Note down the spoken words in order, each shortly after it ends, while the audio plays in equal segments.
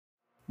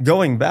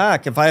going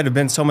back, if I had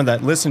been someone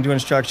that listened to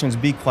instructions,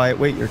 be quiet,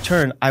 wait your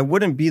turn, I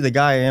wouldn't be the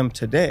guy I am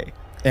today.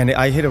 And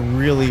I hit a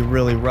really,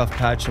 really rough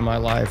patch in my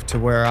life to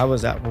where I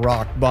was at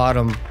rock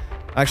bottom.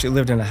 I actually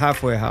lived in a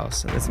halfway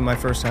house. This is my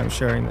first time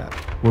sharing that.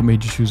 What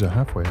made you choose a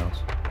halfway house?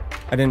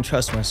 I didn't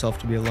trust myself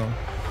to be alone.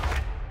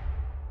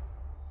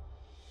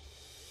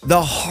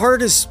 The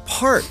hardest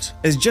part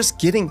is just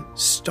getting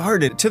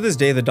started. To this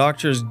day, the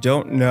doctors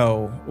don't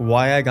know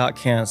why I got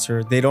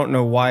cancer. They don't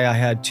know why I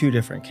had 2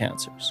 different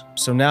cancers.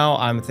 So now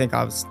I think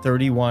I was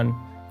 31,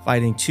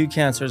 fighting 2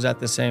 cancers at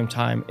the same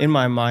time. In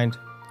my mind,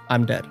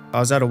 I'm dead. I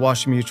was at a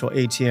Washington Mutual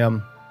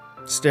ATM,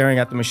 staring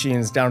at the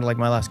machines down to like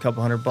my last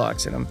couple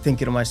 $100, and I'm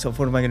thinking to myself,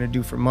 what am I gonna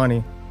do for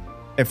money?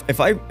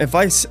 If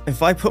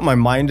I put my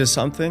mind to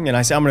something and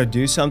I say I'm gonna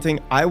do something,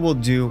 I will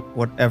do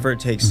whatever it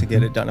takes to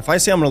get it done. If I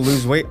say I'm gonna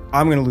lose weight,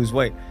 I'm gonna lose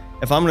weight.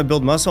 If I'm gonna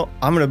build muscle,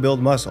 I'm gonna build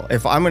muscle.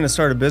 If I'm gonna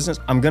start a business,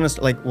 I'm gonna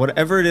like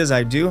whatever it is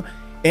I do.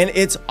 And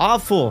it's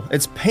awful,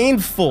 it's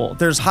painful.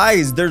 There's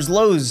highs, there's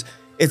lows.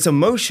 It's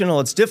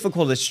emotional, it's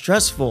difficult, it's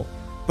stressful.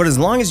 But as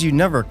long as you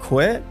never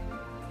quit,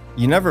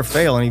 you never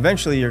fail, and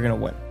eventually you're gonna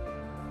win.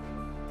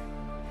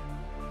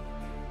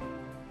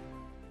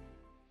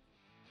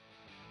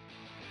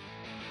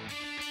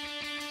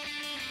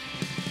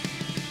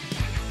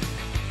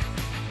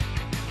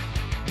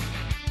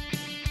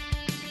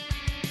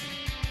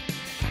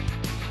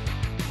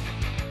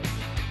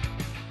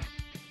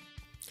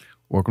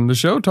 Welcome to the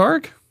show,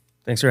 Tarek.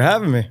 Thanks for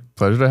having me.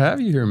 Pleasure to have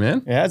you here,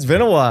 man. Yeah, it's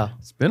been a while.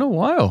 It's been a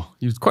while.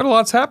 Quite a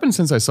lot's happened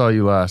since I saw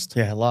you last.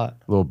 Yeah, a lot.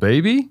 Little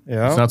baby.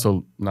 Yeah.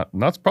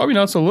 It's probably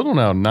not so little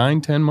now.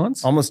 9, 10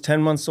 months. Almost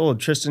 10 months old.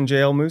 Tarek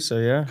El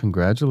Moussa, yeah.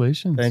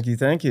 Congratulations. Thank you,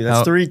 thank you.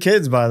 That's 3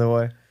 kids, by the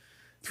way.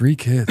 3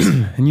 kids.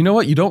 And you know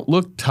what? You don't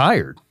look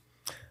tired.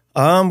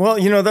 Well,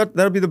 you know,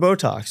 that'll be the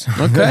Botox.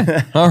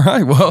 Okay. All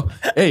right. Well,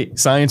 hey,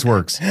 science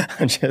works.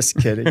 I'm just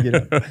kidding. You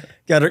know,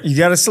 you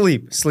gotta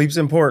sleep. Sleep's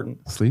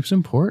important. Sleep's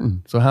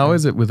important. So how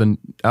is it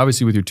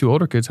obviously with your 2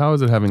 older kids, how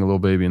is it having a little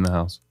baby in the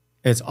house?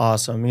 It's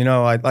awesome. You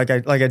know, like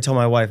I tell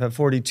my wife at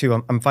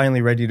 42, I'm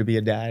finally ready to be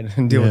a dad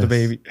and deal with the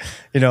baby.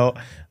 You know,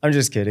 I'm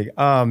just kidding.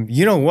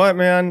 You know what,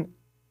 man?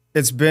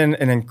 It's been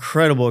an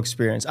incredible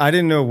experience. I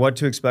didn't know what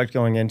to expect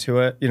going into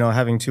it, you know,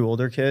 having 2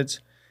 older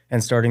kids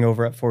and starting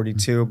over at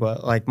 42,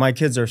 but like my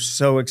kids are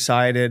so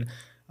excited.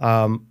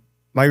 My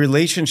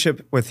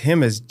relationship with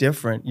him is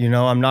different. You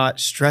know, I'm not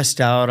stressed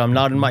out. I'm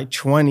not in my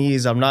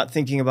 20s. I'm not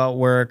thinking about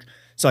work.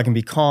 So I can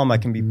be calm. I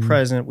can be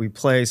present. We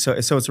play. So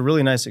it's a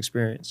really nice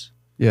experience.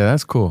 Yeah,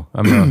 that's cool.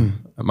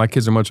 My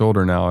kids are much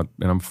older now and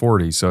I'm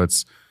 40. So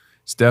it's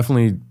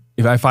definitely,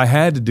 if I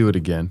had to do it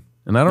again,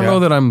 and I don't know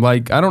that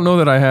I don't know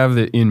that I have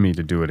it in me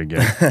to do it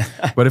again,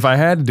 but if I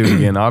had to do it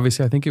again,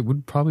 obviously I think it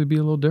would probably be a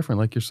little different,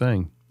 like you're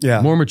saying.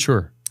 Yeah. More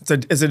mature.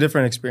 It's a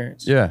different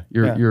experience. Yeah.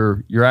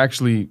 You're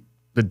actually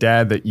the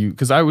dad that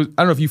because I don't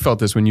know if you felt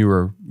this when you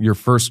were your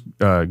first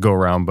go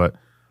around, but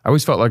I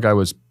always felt like I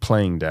was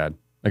playing dad.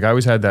 Like I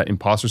always had that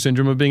imposter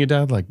syndrome of being a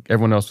dad. Like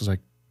everyone else was like,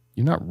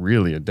 you're not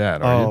really a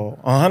dad, are you?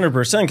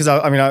 100%. Because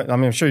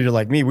I'm sure you're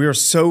like me. We were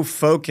so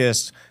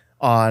focused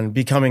on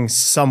becoming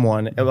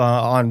someone,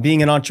 on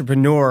being an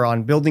entrepreneur,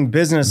 on building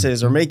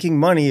businesses or making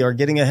money or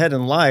getting ahead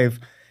in life.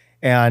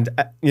 And,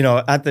 you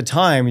know, at the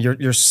time,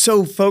 you're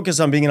so focused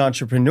on being an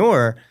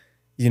entrepreneur,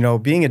 you know,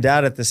 being a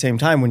dad at the same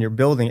time when you're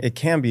building, it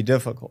can be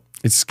difficult.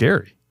 It's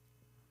scary.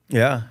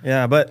 Yeah.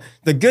 But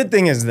the good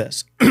thing is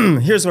this.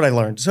 Here's what I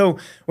learned. So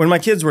when my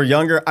kids were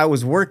younger, I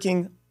was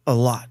working a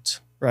lot,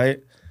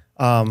 right?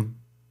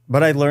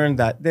 But I learned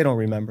that they don't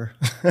remember.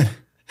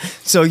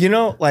 So, you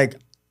know, like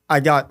I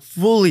got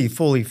fully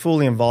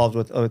involved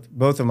with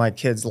both of my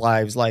kids'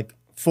 lives, like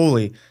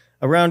fully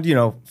around, you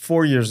know,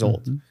 4 years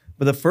old.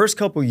 But the first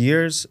couple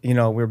years, you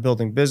know, we were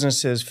building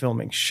businesses,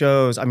 filming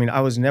shows. I mean,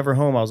 I was never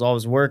home. I was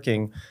always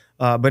working.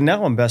 But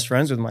now I'm best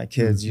friends with my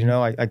kids. You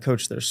know, I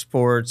coach their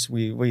sports.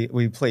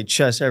 We play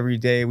chess every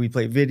day. We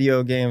play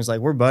video games. Like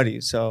we're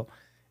buddies. So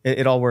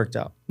it all worked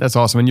out. That's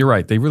awesome. And you're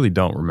right. They really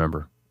don't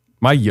remember.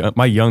 My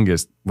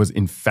youngest was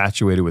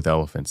infatuated with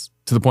elephants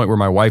to the point where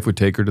my wife would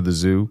take her to the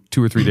zoo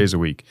 2 or 3 days a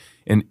week.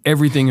 And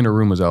everything in her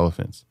room was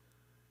elephants.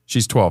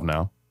 She's 12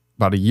 now.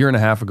 About a year and a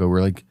half ago,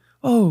 we're like,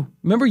 oh,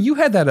 remember you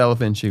had that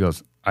elephant? She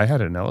goes, I had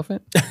an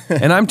elephant?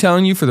 And I'm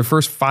telling you, for the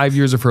first 5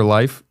 years of her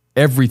life,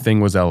 everything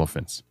was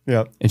elephants.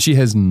 Yeah. And she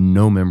has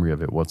no memory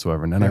of it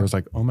whatsoever. And then I was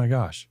like, oh my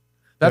gosh.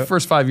 That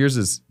first 5 years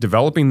is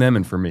developing them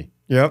and for me.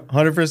 Yep,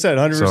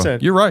 100%. So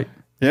you're right.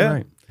 Yeah. You're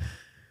right.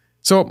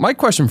 So my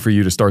question for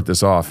you to start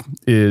this off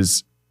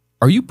is,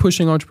 are you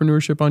pushing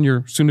entrepreneurship on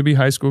your soon-to-be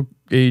high school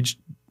age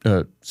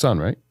son,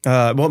 right?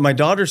 Well, my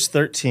daughter's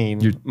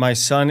 13. My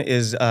son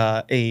is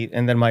 8,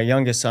 and then my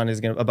youngest son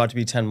is about to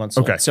be 10 months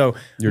old. Okay. So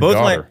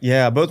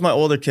both my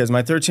older kids,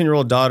 my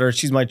 13-year-old daughter,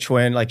 she's my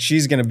twin. Like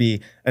she's going to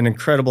be an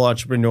incredible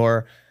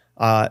entrepreneur.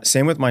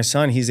 Same with my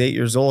son. He's 8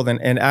 years old,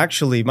 and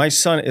actually, my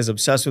son is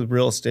obsessed with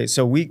real estate.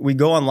 So we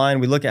go online,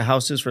 we look at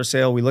houses for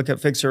sale, we look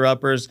at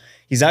fixer-uppers.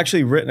 He's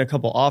actually written a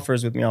couple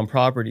offers with me on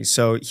properties.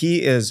 So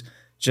he is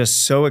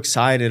just so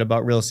excited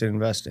about real estate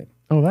investing.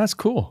 Oh, that's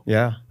cool.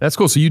 Yeah. That's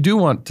cool. So you do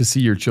want to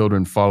see your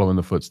children follow in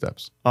the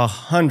footsteps.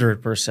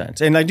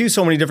 100%. And I do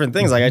so many different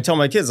things. Like I tell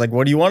my kids, like,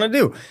 what do you want to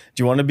do?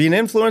 Do you want to be an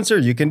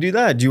influencer? You can do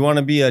that. Do you want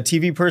to be a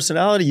TV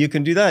personality? You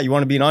can do that. You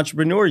want to be an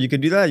entrepreneur? You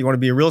can do that. You want to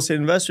be a real estate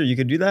investor? You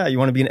can do that. You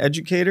want to be an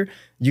educator?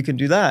 You can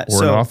do that.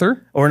 Or an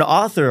author? Or an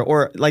author.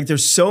 Or like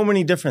there's so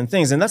many different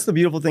things. And that's the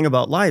beautiful thing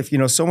about life. You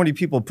know, so many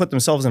people put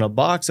themselves in a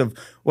box of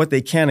what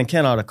they can and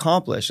cannot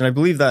accomplish. And I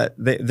believe that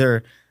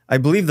they're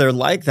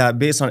like that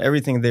based on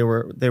everything they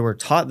were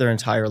taught their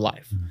entire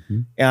life.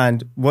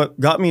 And what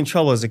got me in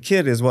trouble as a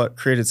kid is what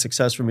created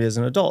success for me as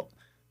an adult.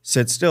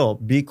 Sit still,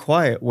 be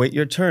quiet, wait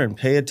your turn,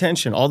 pay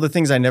attention. All the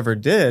things I never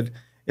did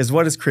is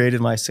what has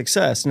created my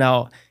success.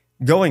 Now,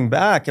 going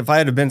back, if I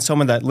had been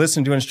someone that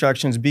listened to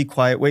instructions, be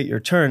quiet, wait your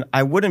turn,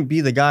 I wouldn't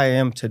be the guy I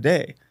am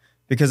today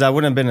because I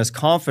wouldn't have been as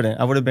confident.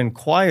 I would have been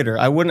quieter.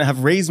 I wouldn't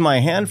have raised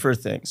my hand for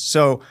things.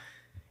 So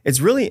it's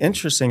really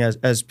interesting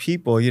as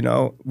people, you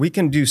know, we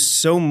can do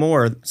so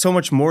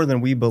much more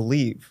than we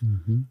believe.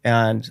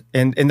 And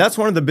that's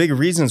one of the big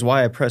reasons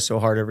why I press so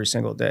hard every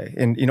single day.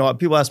 And, you know,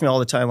 people ask me all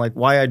the time, like,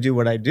 why I do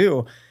what I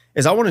do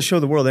is I want to show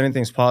the world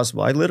anything's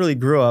possible. I literally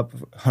grew up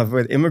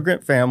with an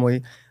immigrant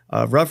family,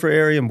 rougher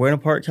area in Buena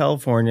Park,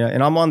 California,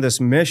 and I'm on this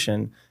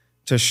mission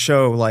to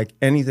show like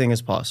anything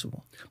is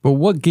possible. But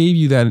what gave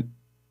you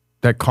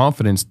that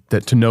confidence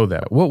to know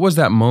that? What was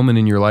that moment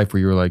in your life where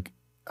you were like,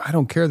 I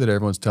don't care that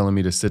everyone's telling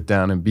me to sit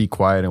down and be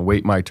quiet and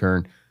wait my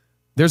turn.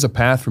 There's a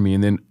path for me.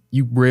 And then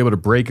you were able to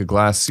break a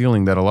glass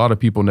ceiling that a lot of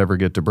people never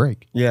get to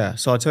break. Yeah.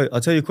 So I'll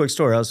tell you a quick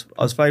story. I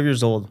was 5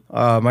 years old.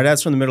 My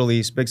dad's from the Middle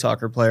East, big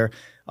soccer player.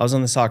 I was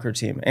on the soccer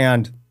team.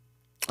 And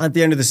at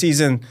the end of the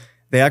season,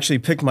 they actually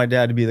picked my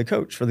dad to be the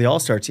coach for the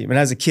All-Star team. And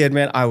as a kid,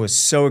 man, I was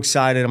so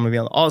excited. I'm going to be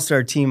on the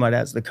All-Star team. My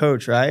dad's the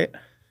coach, right?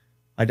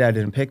 My dad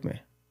didn't pick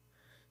me.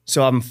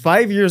 So I'm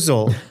 5 years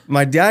old.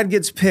 My dad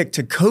gets picked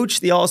to coach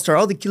the All-Star.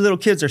 All the little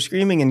kids are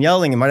screaming and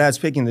yelling, and my dad's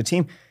picking the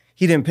team.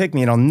 He didn't pick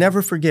me, and I'll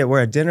never forget,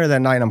 we're at dinner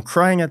that night. I'm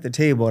crying at the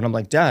table, and I'm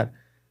like, Dad,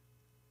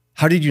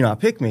 how did you not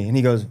pick me? And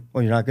he goes,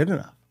 well, you're not good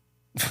enough.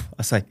 I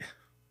was like,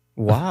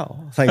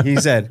 wow. Like he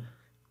said,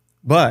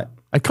 but.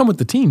 I come with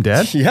the team,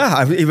 Dad.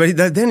 Yeah.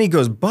 But then he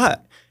goes,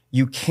 but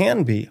you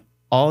can be.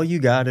 All you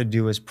got to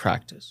do is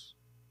practice.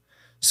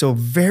 So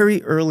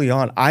very early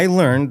on, I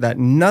learned that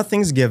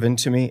nothing's given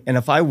to me. And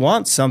if I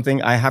want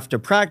something, I have to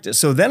practice.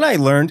 So then I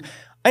learned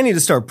I need to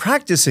start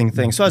practicing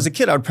things. So as a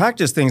kid, I would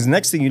practice things.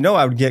 Next thing you know,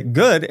 I would get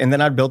good. And then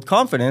I'd build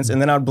confidence.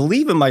 And then I'd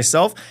believe in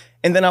myself.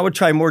 And then I would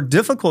try more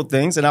difficult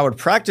things. And I would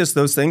practice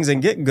those things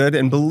and get good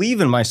and believe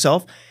in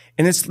myself.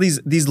 And it's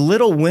these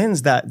little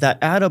wins that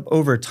add up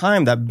over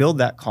time that build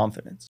that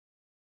confidence.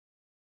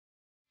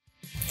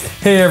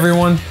 Hey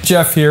everyone,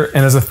 Jeff here,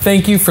 and as a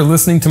thank you for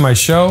listening to my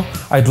show,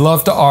 I'd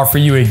love to offer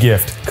you a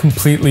gift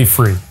completely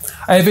free.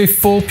 I have a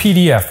full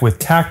PDF with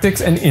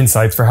tactics and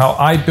insights for how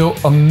I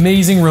built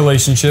amazing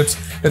relationships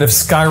that have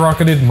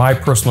skyrocketed my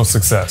personal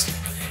success.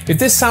 If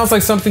this sounds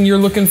like something you're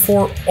looking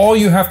for, all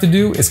you have to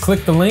do is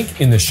click the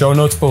link in the show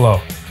notes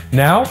below.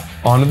 Now,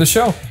 on to the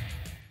show.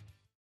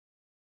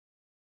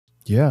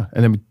 Yeah,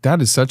 and I mean,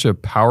 that is such a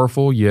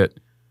powerful yet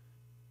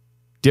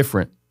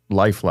different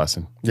life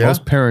lesson. Yeah.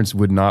 Most parents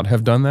would not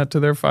have done that to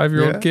their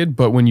 5-year-old kid,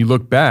 but when you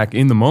look back,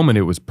 in the moment,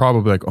 it was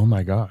probably like, oh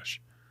my gosh.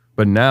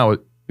 But now,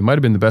 it might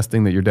have been the best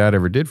thing that your dad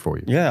ever did for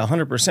you. Yeah,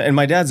 100%. And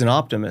my dad's an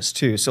optimist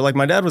too. So like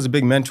my dad was a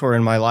big mentor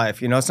in my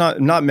life. You know, it's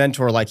not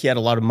mentor like he had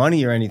a lot of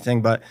money or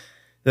anything, but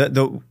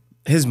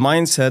his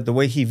mindset, the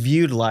way he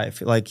viewed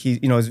life, like he,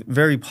 you know, is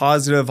very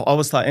positive,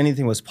 always thought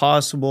anything was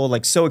possible,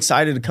 like so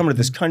excited to come to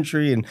this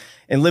country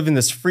and live in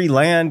this free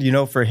land. You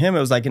know, for him,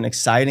 it was like an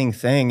exciting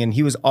thing. And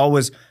he was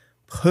always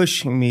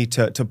pushing me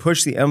to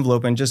push the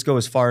envelope and just go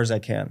as far as I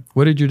can.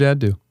 What did your dad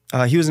do?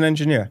 He was an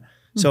engineer.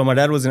 So my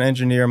dad was an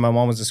engineer. My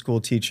mom was a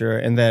school teacher.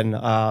 And then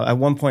at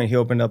one point he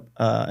opened up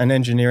an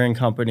engineering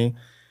company.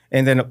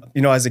 And then,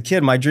 you know, as a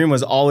kid, my dream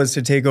was always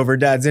to take over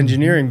dad's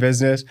engineering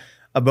business.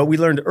 But we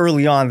learned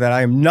early on that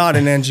I am not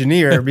an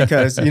engineer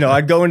because, you know,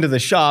 I'd go into the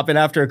shop and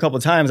after a couple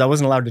of times I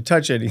wasn't allowed to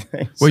touch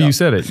anything. Well, you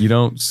said it. You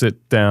don't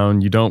sit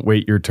down. You don't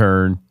wait your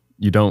turn.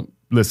 You don't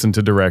listen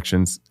to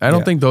directions. I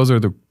don't think those are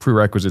the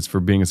prerequisites for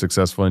being a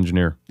successful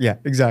engineer. Yeah,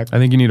 exactly. I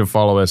think you need to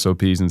follow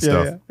SOPs and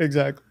stuff. Yeah,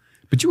 exactly.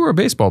 But you were a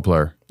baseball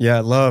player. Yeah,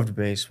 loved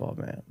baseball,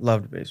 man.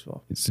 Loved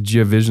baseball. So did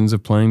you have visions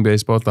of playing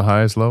baseball at the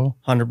highest level?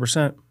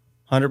 100%.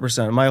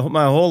 100%.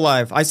 My whole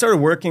life, I started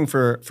working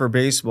for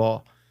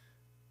baseball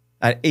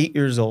at 8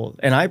 years old,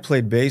 and I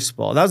played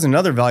baseball. That was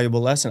another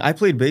valuable lesson. I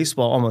played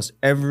baseball almost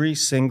every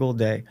single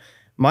day.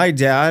 My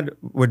dad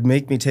would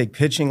make me take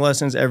pitching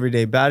lessons every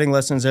day, batting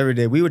lessons every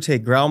day. We would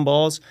take ground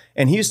balls,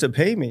 and he used to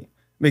pay me.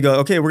 We'd go,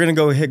 okay, we're going to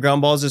go hit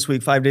ground balls this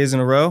week 5 days in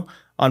a row.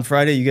 On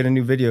Friday, you get a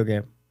new video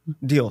game.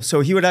 Deal.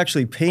 So he would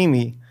actually pay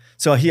me.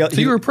 So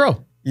you were a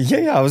pro.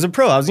 Yeah, I was a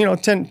pro. I was,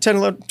 10,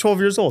 11, 12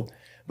 years old.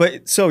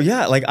 But so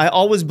yeah, like I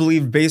always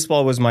believed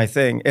baseball was my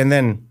thing. And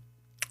then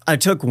I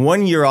took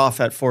 1 year off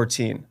at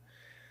 14.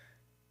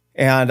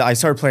 And I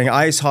started playing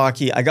ice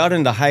hockey. I got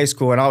into high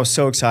school and I was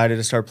so excited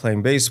to start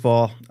playing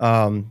baseball.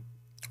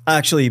 I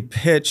actually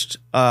pitched,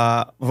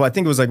 I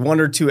think it was like 1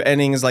 or 2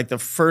 innings, like the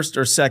first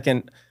or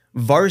second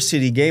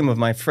varsity game of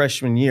my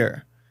freshman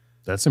year.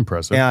 That's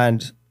impressive.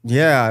 And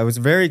yeah, it was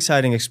a very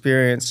exciting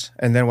experience.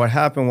 And then what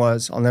happened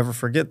was, I'll never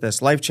forget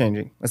this,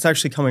 life-changing. It's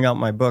actually coming out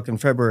in my book in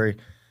February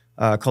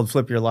called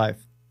Flip Your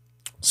Life.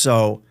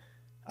 So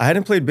I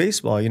hadn't played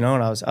baseball, and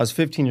I was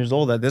 15 years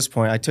old at this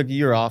point. I took a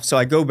year off. So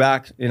I go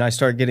back and I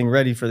start getting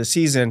ready for the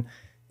season.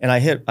 And I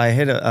hit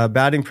a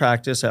batting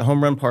practice at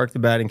Home Run Park, the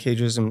batting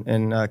cages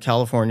in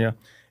California.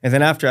 And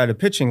then after I had a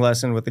pitching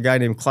lesson with a guy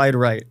named Clyde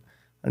Wright.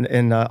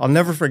 And I'll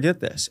never forget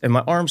this. And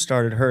my arm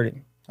started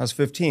hurting. I was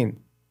 15.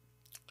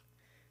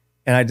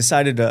 And I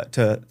decided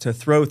to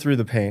throw through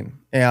the pain.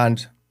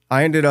 And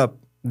I ended up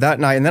that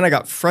night, and then I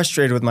got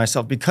frustrated with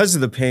myself because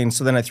of the pain,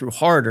 so then I threw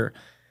harder.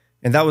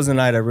 And that was the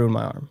night I ruined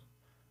my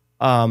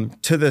arm.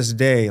 To this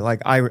day,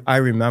 like I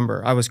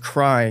remember, I was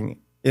crying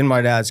in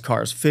my dad's car.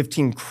 I was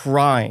 15,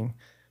 crying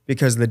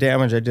because of the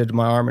damage I did to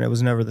my arm, and it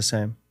was never the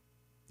same.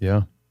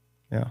 Yeah.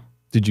 Yeah.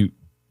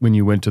 When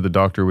you went to the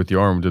doctor with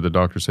your arm, did the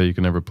doctor say you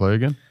can never play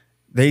again?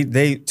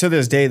 They to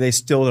this day, they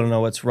still don't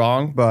know what's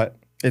wrong, but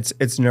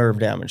it's nerve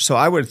damage. So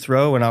I would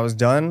throw when I was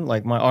done,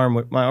 like my arm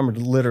would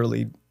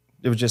literally,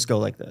 it would just go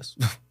like this.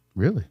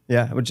 Really?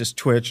 Yeah, it would just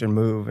twitch and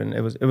move, and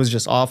it was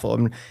just awful.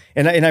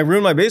 And I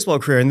ruined my baseball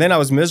career, and then I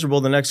was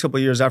miserable the next couple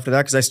of years after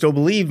that because I still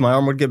believed my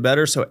arm would get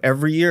better. So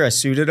every year I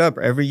suited up.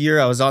 Every year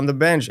I was on the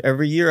bench.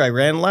 Every year I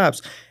ran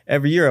laps.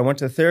 Every year I went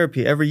to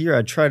therapy. Every year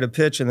I tried to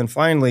pitch, and then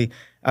finally,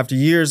 after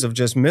years of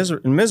just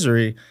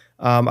misery,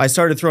 I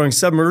started throwing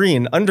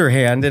submarine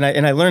underhand, and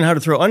I learned how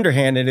to throw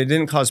underhand, and it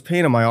didn't cause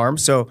pain in my arm.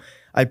 So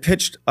I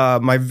pitched.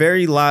 My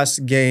very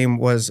last game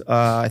was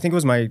I think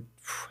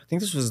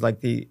this was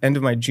like the end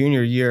of my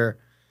junior year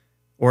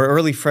or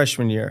early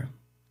freshman year.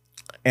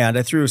 And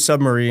I threw a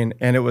submarine,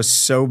 and it was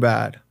so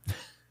bad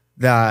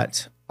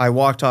that I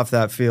walked off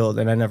that field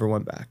and I never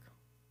went back.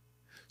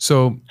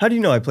 So how do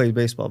you know I played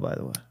baseball, by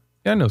the way?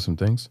 Yeah, I know some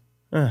things.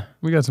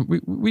 We got some.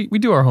 We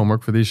do our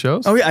homework for these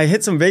shows. Oh yeah, I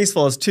hit some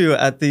baseballs too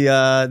at the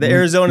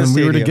Arizona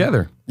Stadium. We were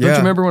together. Yeah. Don't you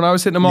remember when I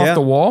was hitting them off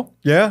the wall?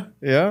 Yeah,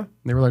 yeah. And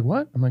they were like,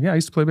 "What?" I'm like, "Yeah, I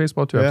used to play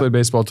baseball too. I played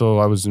baseball till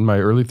I was in my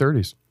early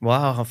 30s."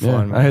 Wow, how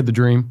fun! Yeah, I had the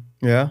dream.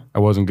 Yeah, I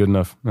wasn't good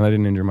enough, and I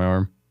didn't injure my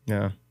arm.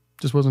 Yeah,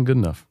 just wasn't good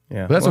enough.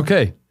 Yeah, but that's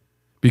okay,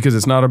 because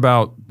it's not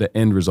about the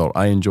end result.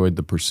 I enjoyed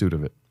the pursuit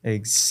of it.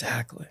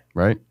 Exactly.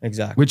 Right.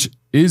 Exactly. Which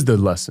is the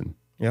lesson.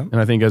 Yeah. And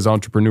I think as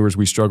entrepreneurs,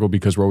 we struggle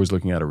because we're always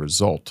looking at a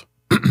result.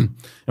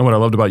 And what I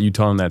loved about you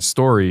telling that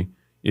story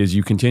is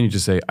you continue to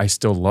say, I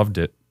still loved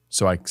it,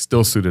 so I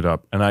still suited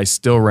up, and I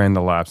still ran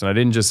the laps. And I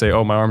didn't just say,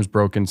 oh, my arm's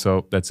broken,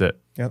 so that's it.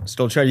 Yep,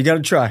 still try. You got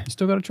to try. You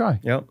still got to try.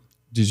 Yep.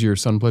 Did your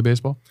son play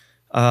baseball?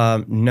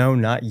 No,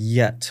 not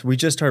yet. We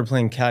just started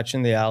playing catch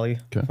in the alley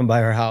from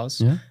by our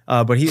house. Yeah.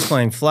 But he's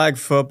playing flag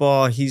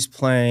football, he's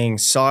playing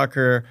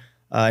soccer,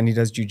 and he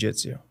does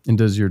jujitsu. And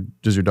does your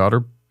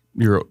daughter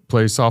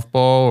play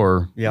softball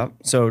or? Yeah.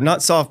 So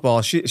not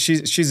softball.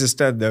 She's a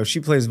stud though. She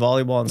plays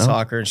volleyball and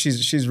soccer, and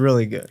she's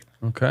really good.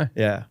 Okay.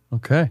 Yeah.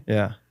 Okay.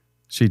 Yeah.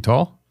 She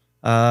tall?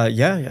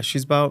 Yeah.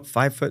 She's about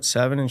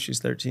 5'7" and she's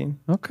 13.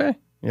 Okay.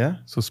 Yeah.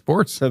 So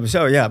sports.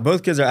 So yeah,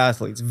 both kids are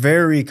athletes.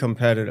 Very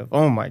competitive.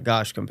 Oh my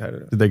gosh,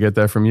 competitive. Did they get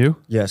that from you?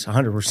 Yes,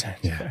 100%.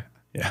 Yeah.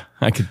 Yeah.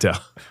 I could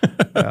tell.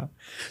 Yeah.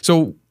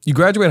 So you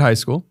graduate high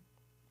school,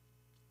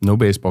 no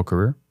baseball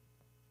career,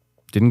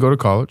 didn't go to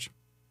college.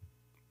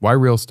 Why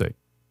real estate?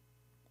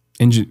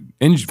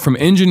 From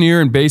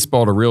engineer and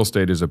baseball to real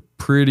estate is a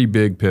pretty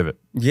big pivot.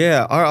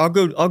 Yeah, I'll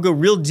go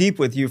real deep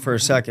with you for a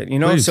second.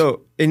 Please.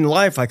 So in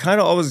life, I kind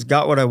of always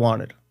got what I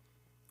wanted.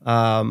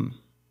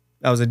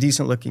 I was a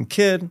decent looking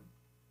kid.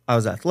 I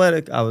was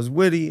athletic. I was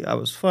witty. I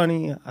was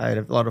funny. I had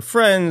a lot of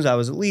friends. I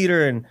was a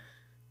leader, and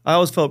I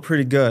always felt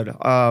pretty good.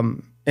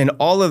 And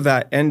all of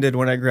that ended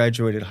when I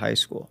graduated high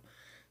school.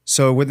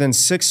 So within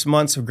 6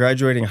 months of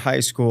graduating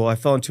high school, I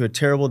fell into a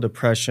terrible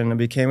depression and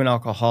became an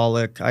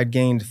alcoholic. I'd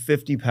gained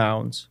 50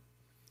 pounds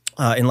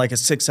in like a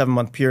 6-7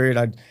 month period.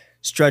 I'd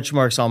stretch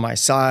marks on my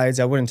sides.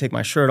 I wouldn't take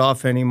my shirt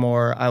off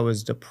anymore. I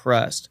was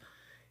depressed.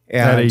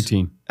 And at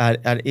 18?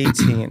 At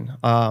 18.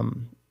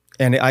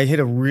 And I hit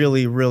a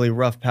really, really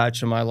rough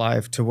patch in my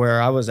life to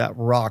where I was at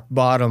rock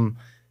bottom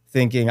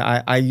thinking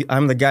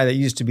I'm the guy that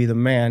used to be the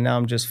man. Now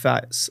I'm just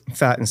fat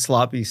and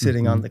sloppy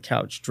sitting on the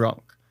couch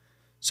drunk.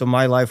 So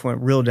my life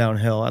went real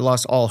downhill. I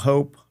lost all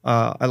hope.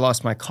 I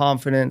lost my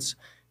confidence,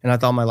 and I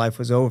thought my life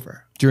was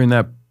over. During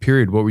that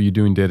period, what were you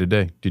doing day to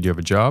day? Did you have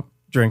a job?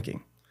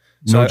 Drinking.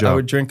 So I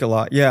would drink a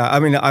lot. Yeah, I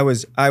mean, I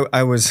was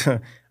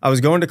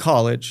going to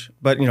college,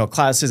 but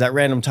classes at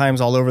random times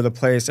all over the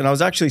place, and I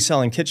was actually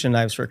selling kitchen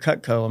knives for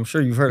Cutco. I'm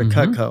sure you've heard of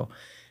Cutco.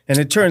 And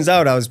it turns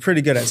out I was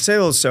pretty good at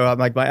sales. So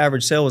my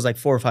average sale was like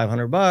 $400 or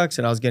 $500,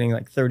 and I was getting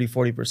like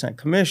 30-40%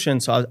 commission.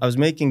 So I was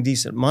making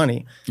decent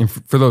money. And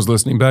for those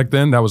listening back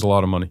then, that was a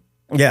lot of money.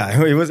 Yeah,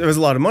 it was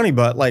a lot of money.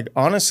 But like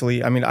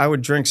honestly, I mean, I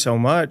would drink so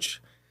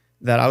much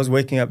that I was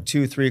waking up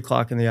 2-3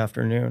 o'clock in the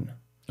afternoon.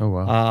 Oh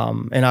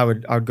wow. And I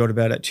would go to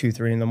bed at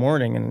 2-3 in the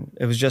morning, and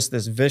it was just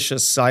this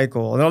vicious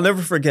cycle. And I'll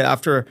never forget,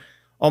 after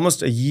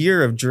almost a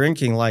year of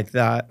drinking like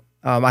that,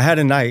 I had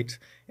a night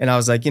and I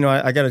was like,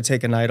 I got to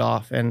take a night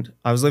off. And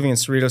I was living in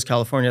Cerritos,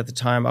 California at the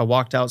time. I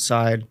walked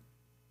outside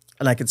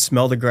and I could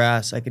smell the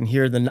grass. I can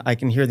hear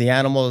the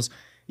animals.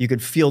 You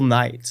could feel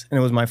night. And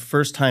it was my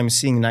first time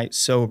seeing night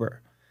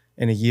sober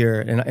in a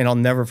year. And I'll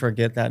never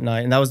forget that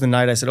night. And that was the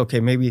night I said, okay,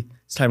 maybe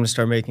it's time to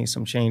start making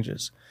some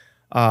changes.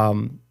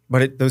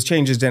 But those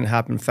changes didn't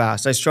happen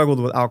fast. I struggled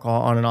with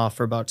alcohol on and off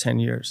for about 10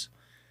 years.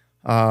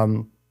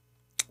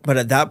 But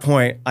at that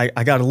point,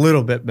 I got a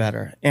little bit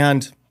better.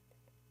 And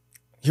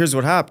here's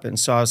what happened.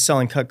 So I was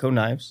selling Cutco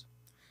knives,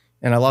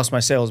 and I lost my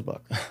sales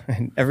book.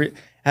 And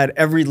had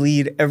every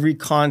lead, every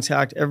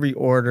contact, every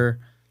order.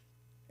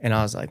 And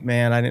I was like,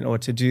 man, I didn't know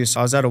what to do. So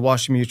I was at a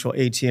Washington Mutual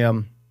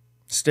ATM,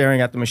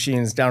 staring at the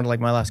machines down to like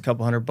my last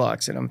couple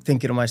 $100. And I'm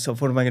thinking to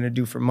myself, what am I going to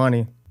do for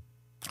money?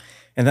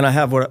 And then I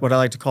have what I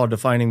like to call a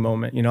defining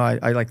moment.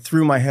 I like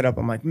threw my head up.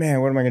 I'm like,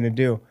 man, what am I going to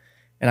do?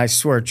 And I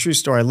swear, true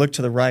story, I look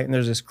to the right and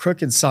there's this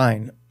crooked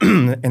sign.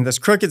 And this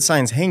crooked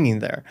sign's hanging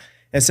there.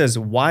 It says,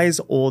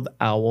 Wise Old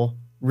Owl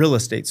Real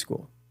Estate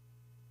School.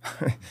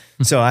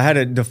 So I had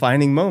a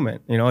defining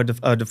moment.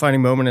 A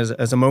defining moment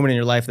is a moment in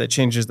your life that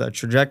changes the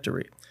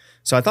trajectory.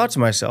 So I thought to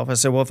myself, I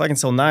said, well, if I can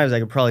sell knives, I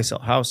could probably sell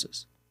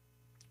houses.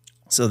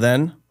 So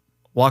then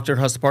walked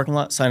across the parking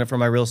lot, signed up for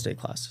my real estate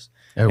classes.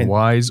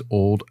 Wise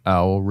Old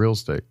Owl Real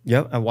Estate.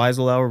 Yep, at Wise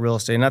Old Owl Real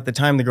Estate. And at the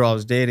time, the girl I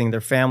was dating, their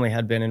family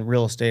had been in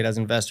real estate as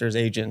investors,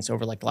 agents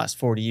over like the last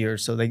 40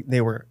 years. So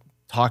they were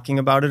talking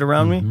about it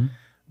around me.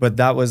 But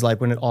that was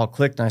like when it all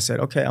clicked. And I said,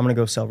 okay, I'm going to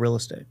go sell real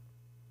estate.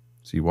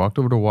 So you walked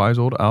over to Wise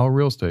Old Owl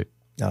Real Estate.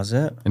 That was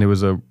it. And it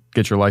was a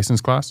get your license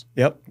class?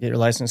 Yep, get your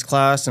license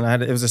class.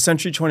 And it was a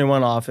Century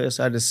 21 office.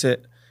 I had to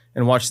sit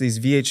and watch these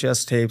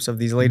VHS tapes of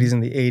these ladies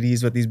in the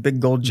 80s with these big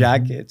gold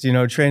jackets,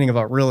 training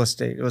about real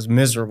estate. It was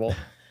miserable.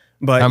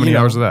 But how many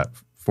hours of that?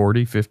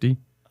 40, 50?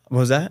 What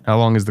was that? How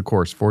long is the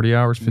course? 40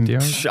 hours, 50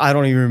 hours? I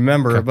don't even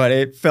remember, but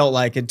it felt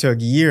like it took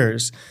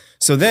years.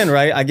 So then,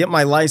 right, I get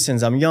my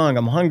license. I'm young,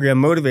 I'm hungry, I'm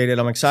motivated,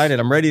 I'm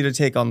excited, I'm ready to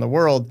take on the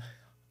world.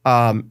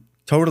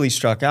 Totally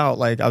struck out.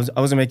 Like I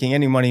wasn't making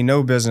any money,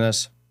 no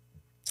business.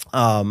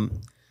 And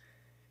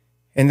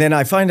then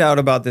I find out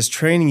about this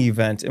training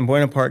event in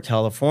Buena Park,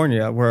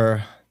 California,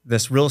 where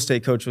this real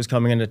estate coach was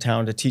coming into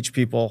town to teach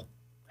people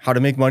how to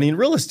make money in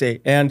real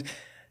estate. And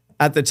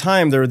at the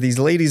time, there were these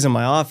ladies in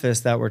my office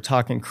that were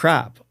talking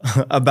crap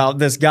about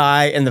this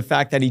guy and the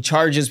fact that he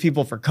charges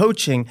people for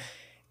coaching.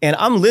 And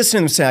I'm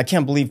listening and saying, I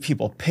can't believe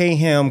people pay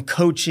him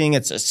coaching.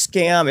 It's a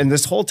scam. And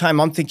this whole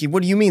time I'm thinking,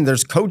 what do you mean?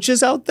 There's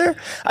coaches out there?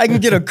 I can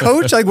get a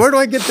coach? Like, where do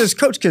I get this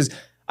coach? Because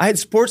I had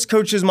sports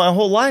coaches my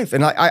whole life.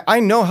 And I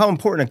know how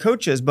important a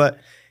coach is. But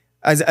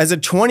as a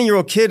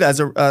 20-year-old kid, as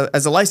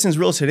a licensed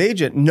real estate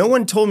agent, no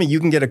one told me you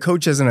can get a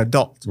coach as an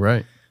adult.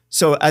 Right.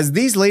 So as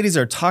these ladies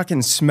are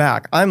talking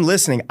smack, I'm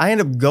listening. I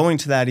end up going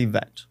to that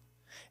event.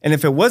 And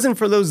if it wasn't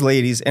for those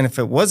ladies, and if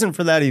it wasn't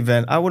for that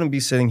event, I wouldn't be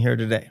sitting here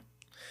today.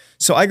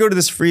 So I go to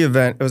this free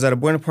event. It was at a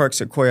Buena Park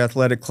Sequoia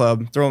Athletic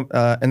Club.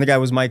 And the guy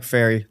was Mike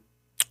Ferry.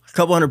 A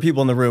couple hundred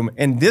people in the room.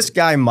 And this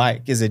guy,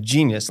 Mike, is a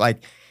genius.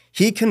 Like,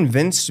 he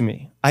convinced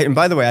me. And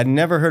by the way, I'd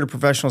never heard a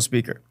professional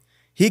speaker.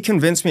 He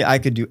convinced me I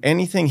could do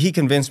anything. He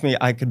convinced me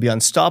I could be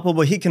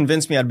unstoppable. He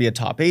convinced me I'd be a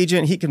top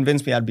agent. He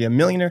convinced me I'd be a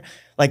millionaire.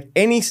 Like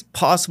any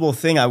possible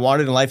thing I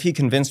wanted in life, he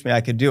convinced me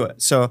I could do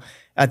it. So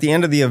at the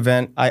end of the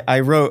event, I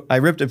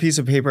ripped a piece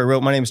of paper. I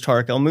wrote, my name is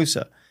Tarek El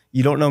Moussa.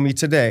 You don't know me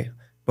today,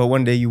 but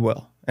one day you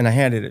will. And I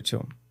handed it to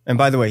him. And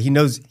by the way, he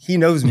knows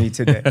me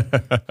today.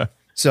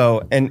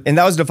 So, and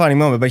that was a defining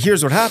moment. But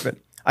here's what happened.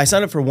 I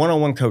signed up for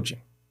one-on-one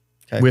coaching.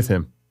 Okay? With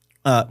him?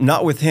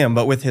 Not with him,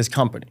 but with his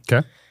company.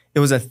 Okay. It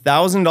was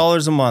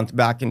 $1,000 a month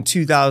back in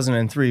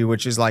 2003,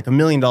 which is like $1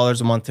 million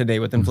a month today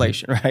with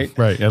inflation, right?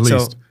 Right, at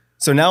least.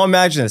 So now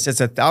imagine this.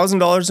 It's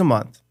 $1,000 a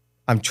month.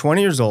 I'm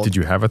 20 years old. Did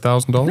you have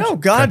 $1,000? No,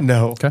 God, okay.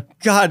 no. Okay.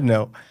 God,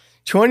 no.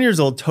 20 years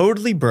old,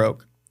 totally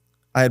broke.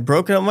 I had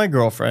broken up with my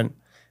girlfriend.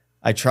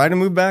 I tried to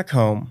move back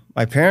home.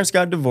 My parents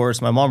got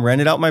divorced. My mom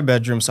rented out my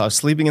bedroom, so I was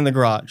sleeping in the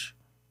garage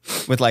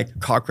with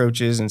like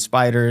cockroaches and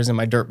spiders and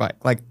my dirt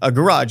bike. Like a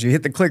garage. You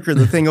hit the clicker,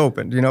 the thing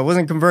opened. It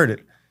wasn't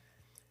converted.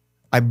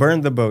 I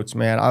burned the boats,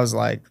 man. I was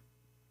like,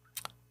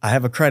 I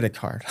have a credit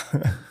card.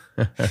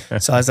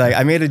 So I was like,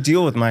 I made a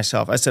deal with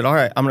myself. I said, all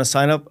right, I'm going to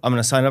sign up. I'm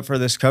going to sign up for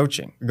this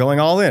coaching. Going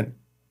all in.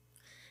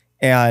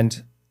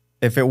 And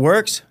if it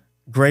works,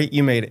 great,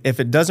 you made it.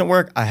 If it doesn't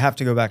work, I have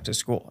to go back to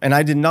school. And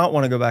I did not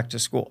want to go back to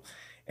school.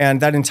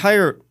 And that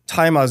entire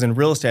time I was in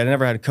real estate, I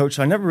never had a coach.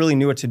 So I never really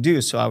knew what to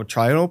do. So I would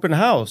try an open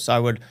house. I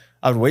would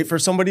wait for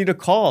somebody to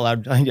call.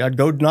 I'd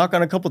go knock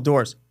on a couple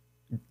doors.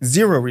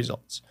 Zero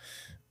results.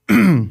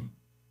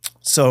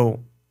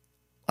 So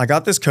I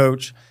got this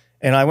coach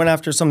and I went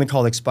after something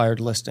called expired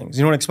listings.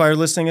 You know what expired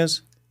listing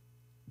is?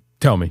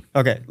 Tell me.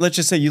 Okay. Let's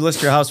just say you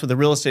list your house with a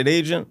real estate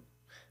agent.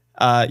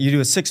 You do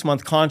a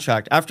 6-month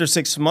contract. After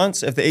 6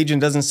 months, if the agent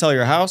doesn't sell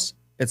your house,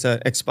 it's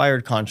an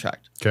expired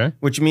contract. Okay.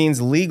 Which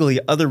means legally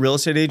other real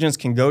estate agents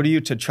can go to you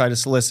to try to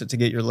solicit to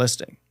get your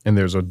listing. And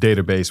there's a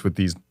database with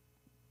these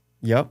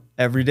Yep.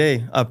 Every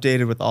day,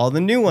 updated with all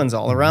the new ones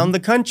all around the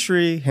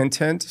country. Hint,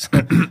 hint.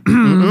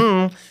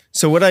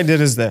 So what I did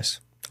is this.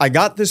 I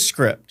got this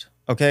script,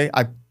 okay?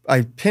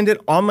 I pinned it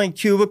on my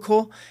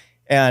cubicle,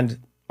 and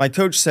my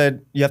coach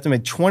said, you have to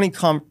make 20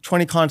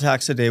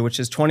 contacts a day, which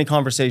is 20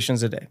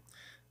 conversations a day.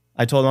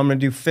 I told him I'm going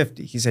to do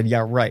 50. He said,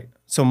 yeah, right.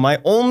 So my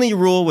only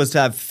rule was to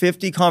have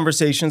 50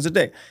 conversations a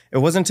day. It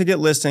wasn't to get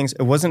listings.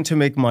 It wasn't to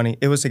make money.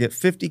 It was to get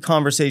 50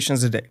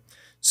 conversations a day.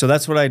 So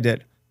that's what I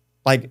did.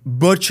 Like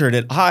butchered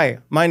it. Hi,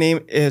 my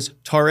name is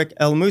Tarek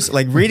El Moussa.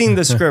 Like reading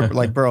the script,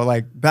 like bro,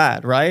 like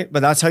bad, right?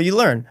 But that's how you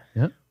learn.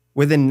 Yeah.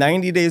 Within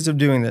 90 days of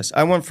doing this,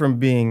 I went from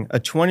being a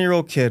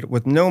 20-year-old kid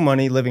with no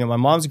money, living in my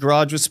mom's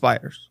garage with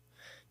spiders,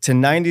 to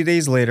 90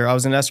 days later, I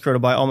was in escrow to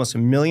buy almost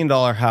 $1 million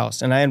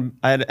house, and I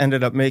had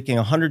ended up making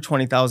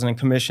 $120,000 in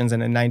commissions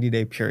in a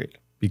 90-day period.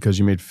 Because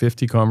you made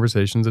 50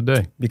 conversations a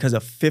day. Because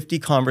of 50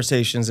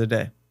 conversations a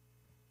day.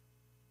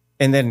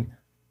 And then,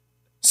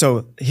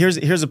 so here's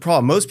the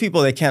problem. Most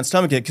people, they can't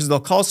stomach it because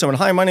they'll call someone,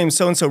 hi, my name is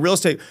so-and-so real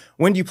estate.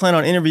 When do you plan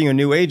on interviewing a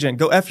new agent?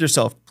 Go F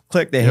yourself.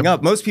 Click, they hang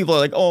up. Most people are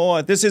like,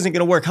 oh, this isn't going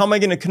to work. How am I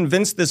going to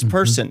convince this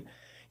person?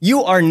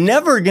 You are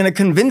never going to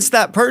convince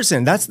that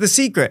person. That's the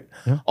secret.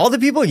 Yeah. All the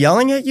people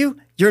yelling at you,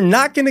 you're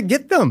not going to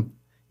get them.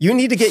 You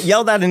need to get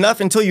yelled at enough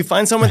until you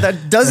find someone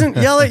that doesn't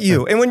yell at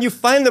you. And when you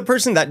find the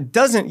person that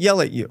doesn't yell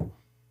at you,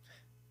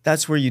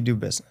 that's where you do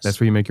business. That's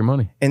where you make your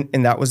money.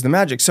 And that was the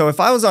magic. So if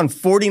I was on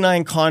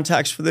 49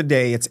 contacts for the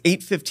day, it's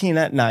 8:15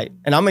 at night,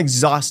 and I'm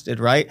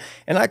exhausted, right?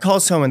 And I call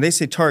someone, they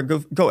say,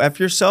 Tarek, go F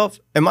yourself.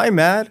 Am I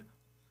mad?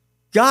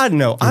 God,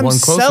 no. I'm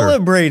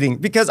celebrating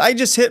because I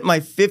just hit my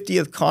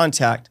 50th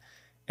contact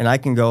and I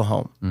can go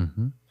home.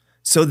 Mm-hmm.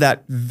 So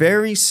that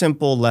very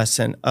simple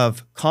lesson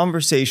of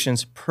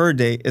conversations per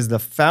day is the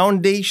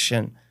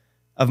foundation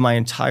of my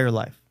entire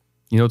life.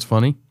 You know what's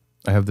funny?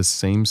 I have the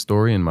same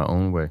story in my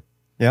own way.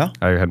 Yeah?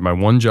 I had my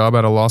one job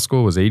out of law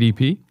school was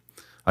ADP.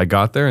 I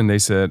got there and they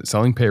said,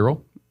 selling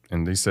payroll.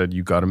 And they said,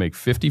 you got to make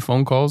 50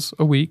 phone calls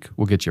a week.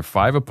 We'll get you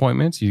 5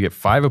 appointments. You get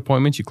 5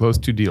 appointments, you close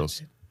 2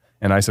 deals.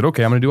 And I said,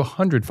 okay, I'm going to do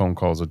 100 phone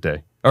calls a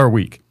day or a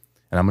week.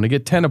 And I'm going to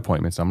get 10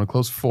 appointments. I'm going to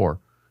close 4.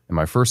 In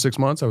my first 6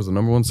 months, I was the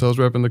 #1 sales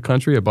rep in the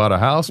country. I bought a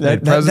house,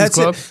 made President's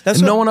Club,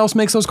 and no one else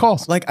makes those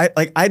calls.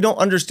 I don't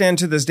understand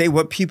to this day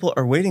what people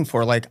are waiting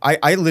for. Like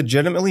I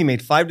legitimately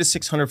made 500 to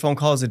 600 phone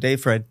calls a day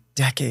for a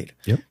decade.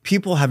 Yep.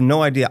 People have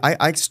no idea.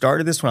 I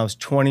started this when I was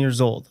 20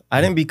 years old.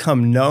 I didn't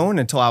become known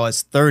until I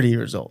was 30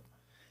 years old.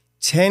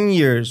 10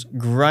 years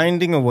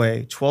grinding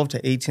away 12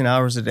 to 18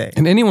 hours a day.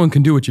 And anyone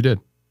can do what you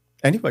did.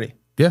 Anybody.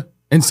 Yeah.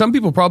 And some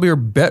people probably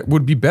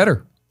would be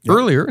better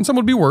earlier, and some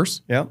would be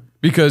worse. Yeah.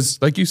 Because,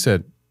 like you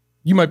said,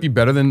 you might be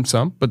better than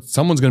some, but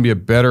someone's going to be a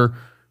better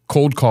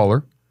cold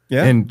caller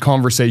and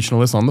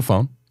conversationalist on the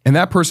phone. And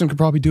that person could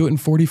probably do it in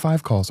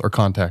 45 calls or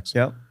contacts.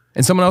 Yeah.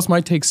 And someone else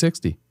might take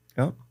 60.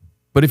 Yeah.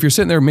 But if you're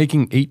sitting there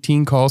making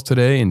 18 calls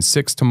today and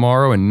 6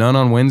 tomorrow and none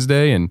on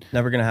Wednesday and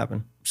never going to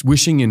happen.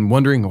 Wishing and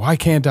wondering, why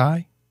can't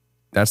I?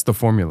 That's the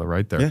formula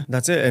right there. Yeah,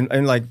 that's it.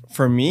 And like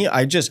for me,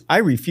 I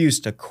refuse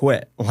to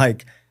quit.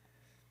 Like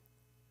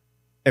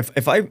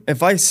if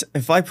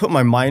I put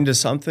my mind to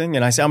something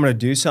and I say I'm going to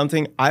do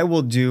something, I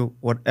will do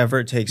whatever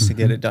it takes to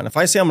get it done. If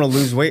I say I'm going to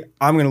lose weight,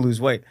 I'm going to lose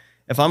weight.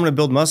 If I'm going to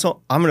build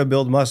muscle, I'm going to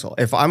build muscle.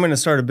 If I'm going to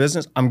start a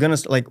business, I'm going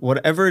to like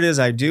whatever it is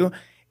I do.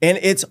 And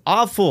it's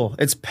awful.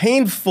 It's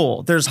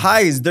painful. There's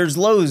highs, there's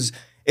lows.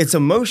 It's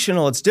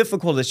emotional. It's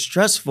difficult. It's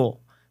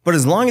stressful. But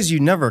as long as you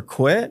never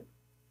quit,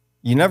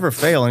 you never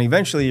fail. And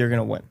eventually you're going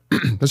to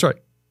win. That's right.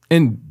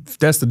 And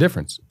that's the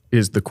difference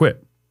is the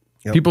quit.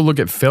 Yep. People look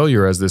at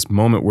failure as this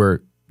moment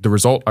where the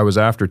result I was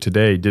after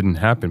today didn't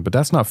happen, but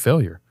that's not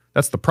failure.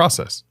 That's the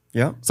process.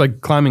 Yeah. It's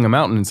like climbing a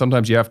mountain, and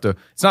sometimes you have to,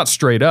 it's not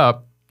straight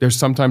up.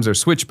 Sometimes there's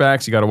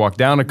switchbacks. You got to walk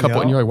down a couple,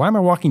 and you're like, why am I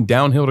walking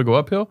downhill to go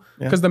uphill?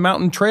 Because the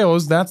mountain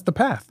trails, that's the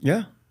path.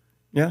 Yeah.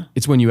 Yeah.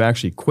 It's when you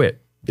actually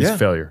quit is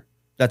failure.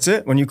 That's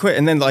it. When you quit.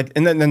 And then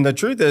then the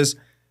truth is,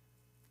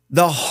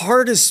 the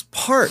hardest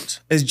part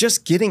is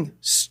just getting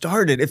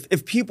started.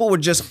 If people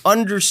would just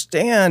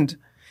understand,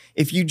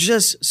 if you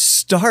just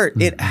start,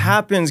 it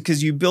happens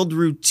because you build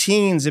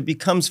routines. It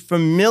becomes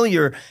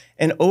familiar.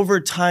 And over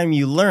time,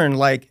 you learn.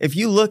 Like if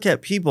you look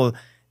at people,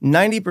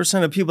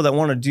 90% of people that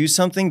want to do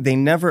something, they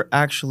never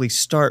actually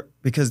start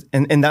because,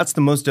 and that's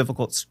the most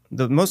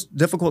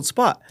difficult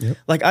spot. Yep.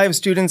 Like I have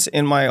students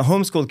in my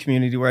homeschool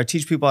community where I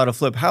teach people how to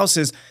flip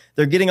houses.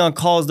 They're getting on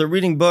calls, they're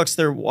reading books,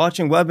 they're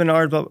watching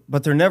webinars,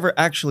 but they're never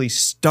actually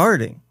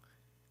starting.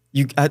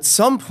 At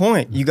some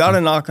point, you got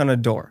to knock on a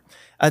door.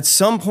 At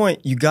some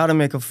point, you got to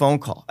make a phone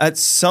call. At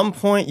some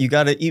point, you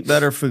got to eat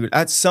better food.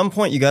 At some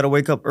point, you got to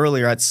wake up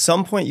earlier. At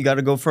some point, you got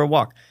to go for a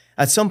walk.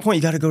 At some point,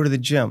 you got to go to the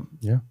gym.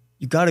 Yeah.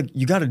 You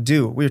gotta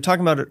do. We were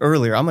talking about it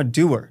earlier. I'm a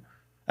doer.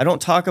 I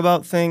don't talk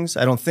about things.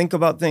 I don't think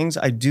about things.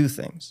 I do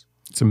things.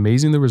 It's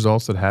amazing the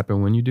results that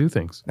happen when you do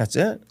things. That's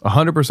it.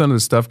 100% of the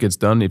stuff gets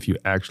done if you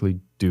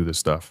actually do the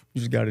stuff. You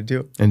just got to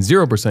do it. And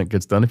 0%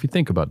 gets done if you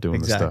think about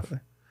doing the stuff.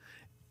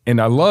 And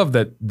I love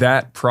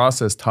that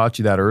process taught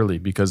you that early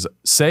because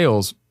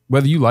sales,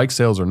 whether you like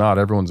sales or not,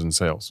 everyone's in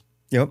sales.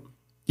 Yep.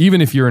 Even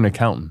if you're an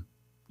accountant,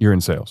 you're in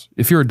sales.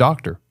 If you're a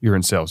doctor, you're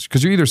in sales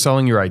because you're either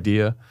selling your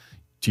idea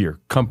to your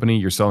company,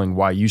 you're selling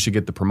why you should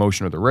get the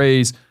promotion or the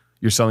raise,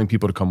 you're selling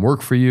people to come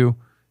work for you.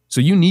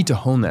 So you need to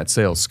hone that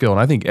sales skill. And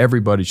I think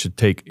everybody should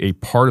take a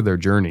part of their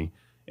journey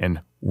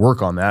and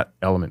work on that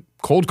element.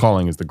 Cold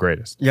calling is the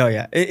greatest.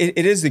 Yeah.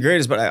 It is the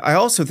greatest. But I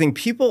also think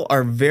people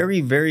are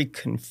very, very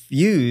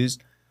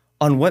confused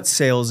on what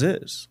sales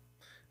is.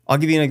 I'll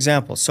give you an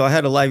example. So I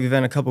had a live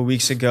event a couple of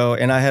weeks ago,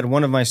 and I had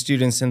one of my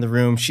students in the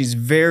room. She's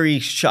very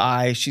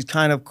shy. She's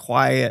kind of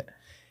quiet.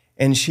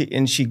 And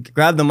she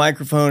grabbed the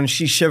microphone.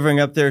 She's shivering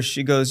up there.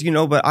 She goes,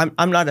 but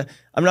I'm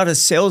not a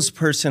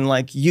salesperson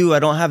like you. I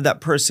don't have that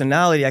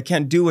personality. I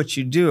can't do what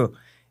you do.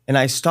 And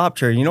I stopped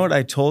her. You know what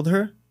I told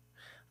her?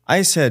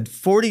 I said,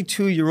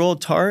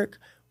 42-year-old Tarek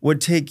would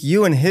take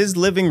you in his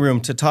living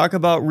room to talk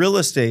about real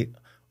estate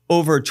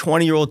over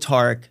 20-year-old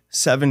Tarek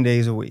 7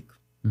 days a week.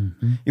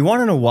 Mm-hmm. You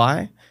want to know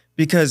why?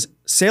 Because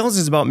sales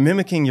is about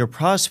mimicking your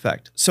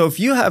prospect. So if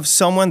you have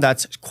someone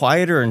that's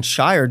quieter and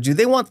shyer, do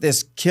they want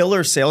this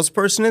killer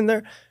salesperson in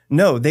there?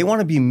 No, they want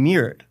to be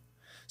mirrored.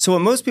 So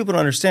what most people don't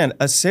understand,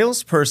 a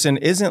salesperson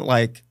isn't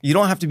like, you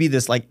don't have to be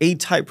this like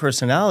A-type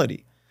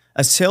personality.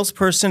 A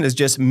salesperson is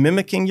just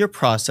mimicking your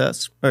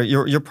process, or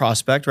your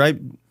prospect, right?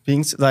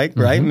 Being like,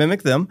 mm-hmm. right?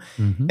 Mimic them.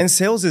 Mm-hmm. And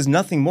sales is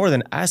nothing more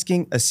than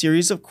asking a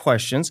series of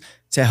questions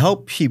to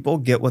help people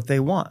get what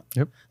they want.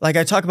 Yep. Like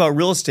I talk about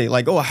real estate,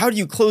 like, oh, how do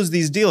you close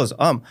these deals?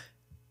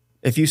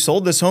 If you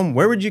sold this home,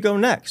 where would you go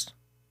next?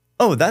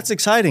 Oh, that's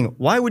exciting.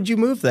 Why would you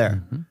move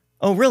there? Mm-hmm.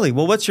 Oh, really?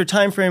 Well, what's your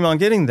time frame on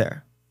getting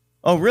there?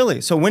 Oh,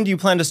 really? So when do you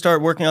plan to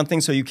start working on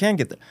things so you can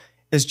get there?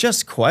 It's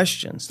just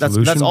questions. That's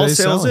all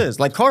sales selling. is.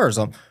 Like cars.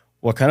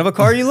 What kind of a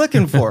car are you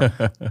looking for?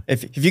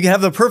 If you could have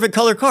the perfect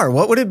color car,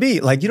 what would it be?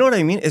 Like, you know what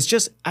I mean? It's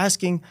just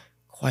asking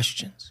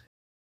questions.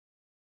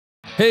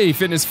 Hey,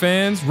 fitness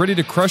fans, ready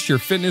to crush your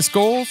fitness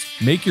goals?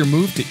 Make your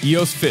move to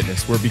EOS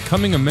Fitness, where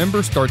becoming a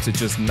member starts at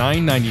just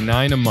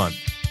 $9.99 a month.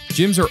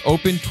 Gyms are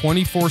open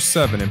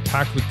 24/7 and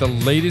packed with the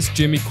latest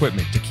gym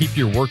equipment to keep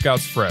your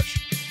workouts fresh.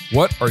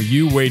 What are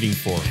you waiting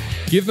for?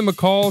 Give them a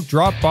call,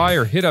 drop by,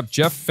 or hit up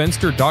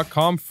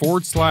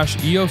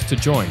jeffenster.com/EOS to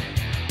join.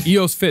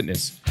 EOS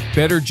Fitness.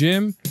 Better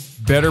gym,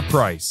 better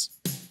price.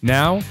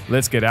 Now,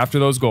 let's get after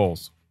those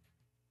goals.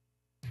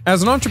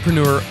 As an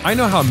entrepreneur, I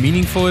know how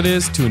meaningful it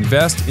is to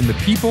invest in the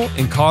people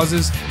and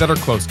causes that are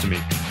close to me.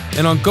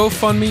 And on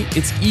GoFundMe,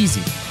 it's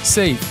easy,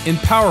 safe, and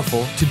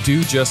powerful to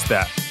do just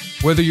that.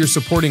 Whether you're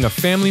supporting a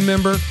family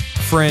member,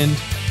 friend,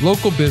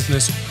 local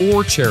business,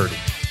 or charity.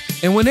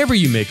 And whenever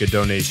you make a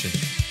donation,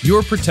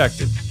 you're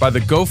protected by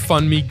the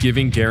GoFundMe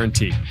Giving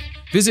Guarantee.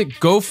 Visit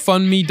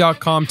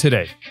GoFundMe.com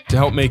today to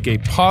help make a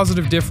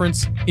positive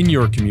difference in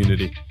your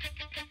community.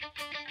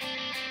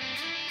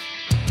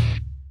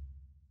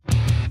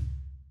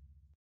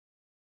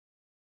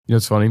 You know,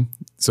 it's funny.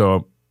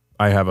 So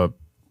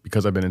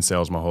because I've been in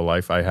sales my whole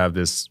life, I have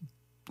this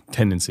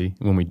tendency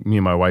when me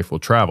and my wife will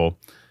travel,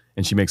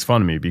 and she makes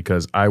fun of me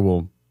because I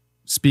will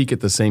speak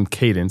at the same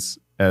cadence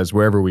as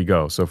wherever we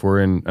go. So if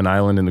we're in an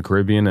island in the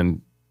Caribbean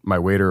and my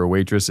waiter or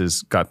waitress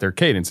has got their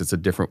cadence, it's a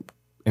different.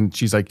 And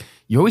she's like,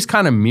 you always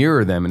kind of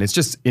mirror them. And it's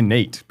just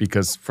innate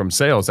because from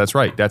sales, that's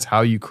right. That's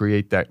how you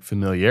create that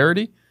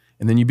familiarity.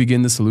 And then you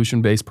begin the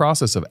solution-based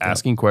process of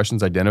asking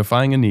questions,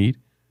 identifying a need,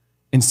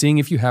 and seeing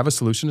if you have a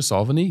solution to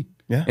solve a need.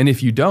 Yeah. And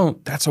if you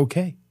don't, that's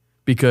okay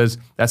because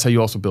that's how you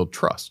also build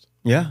trust.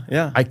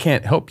 Yeah. I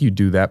can't help you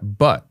do that,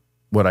 but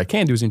what I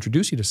can do is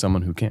introduce you to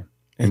someone who can.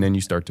 And then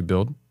you start to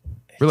build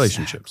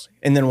relationships.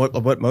 Exactly. And then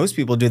what most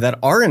people do that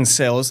are in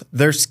sales,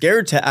 they're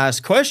scared to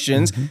ask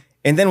questions. Mm-hmm.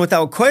 And then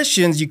without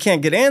questions, you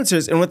can't get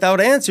answers. And without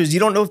answers, you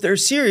don't know if they're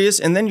serious.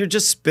 And then you're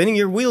just spinning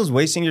your wheels,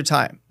 wasting your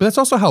time. But that's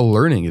also how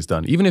learning is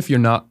done. Even if you're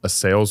not a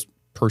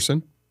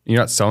salesperson, you're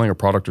not selling a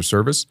product or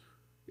service,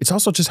 it's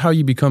also just how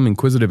you become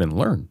inquisitive and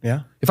learn. Yeah.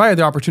 If I had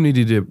the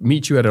opportunity to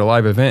meet you at a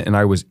live event and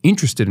I was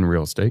interested in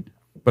real estate,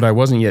 but I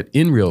wasn't yet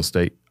in real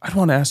estate, I'd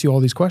want to ask you all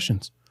these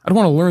questions. I'd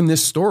want to learn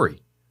this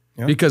story.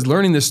 Yeah. Because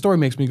learning this story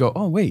makes me go,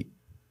 oh, wait,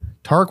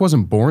 Tarek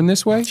wasn't born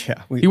this way?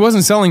 Yeah, he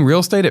wasn't selling real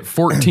estate at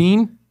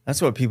 14? That's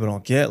what people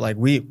don't get. Like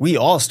we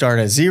all start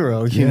at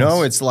zero, you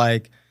know? It's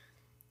like,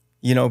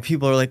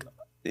 people are like,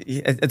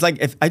 it's like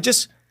if I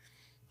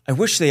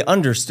wish they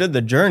understood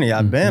the journey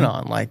I've been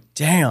on. Like,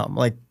 damn,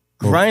 like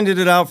grinded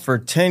it out for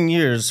 10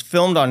 years,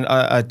 filmed on,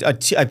 I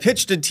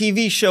pitched a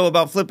TV show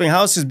about flipping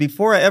houses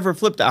before I ever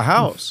flipped a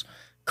house.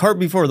 Cart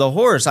before the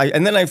horse.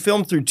 And then I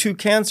filmed through 2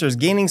 cancers,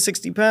 gaining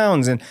 60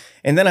 pounds. And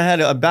then I had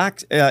a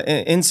back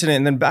incident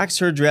and then back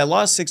surgery. I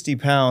lost 60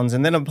 pounds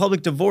and then a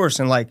public divorce.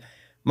 And like,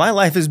 my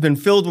life has been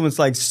filled with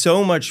like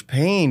so much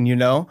pain,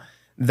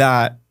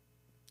 that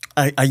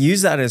I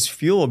use that as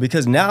fuel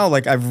because now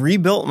like I've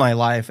rebuilt my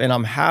life and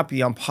I'm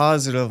happy, I'm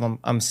positive,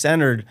 I'm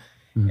centered.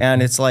 Mm-hmm.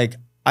 And it's like,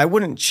 I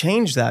wouldn't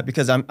change that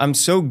because I'm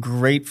so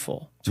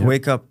grateful to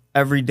wake up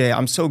every day.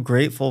 I'm so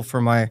grateful for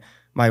my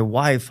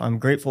wife. I'm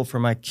grateful for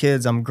my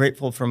kids. I'm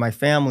grateful for my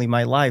family,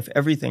 my life,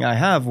 everything I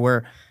have,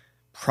 where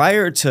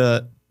prior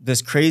to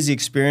this crazy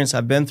experience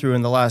I've been through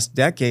in the last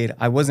decade,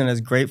 I wasn't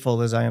as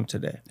grateful as I am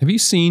today. Have you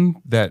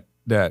seen that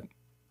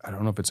I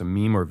don't know if it's a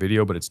meme or a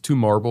video, but it's two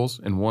marbles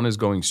and one is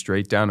going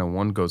straight down and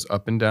one goes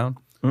up and down?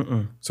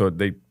 So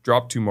they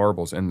drop two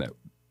marbles and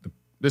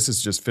this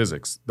is just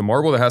physics. The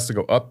marble that has to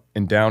go up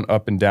and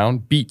down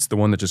beats the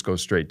one that just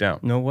goes straight down.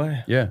 No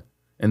way. Yeah.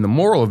 And the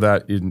moral of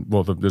that,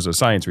 well, there's a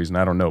science reason,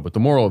 I don't know, but the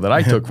moral that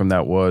I took from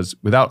that was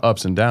without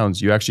ups and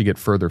downs, you actually get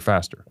further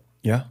faster.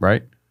 Yeah.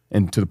 Right?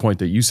 And to the point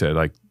that you said,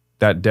 like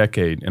that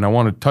decade, and I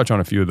want to touch on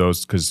a few of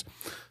those because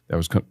that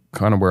was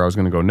kind of where I was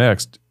going to go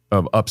next,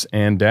 of ups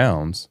and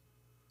downs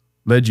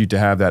led you to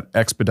have that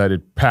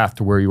expedited path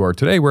to where you are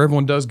today, where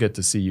everyone does get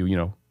to see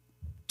you,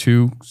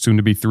 2, soon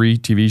to be 3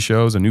 TV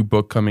shows, a new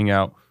book coming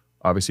out,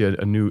 obviously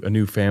a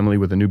new family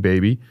with a new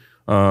baby.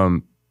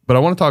 But I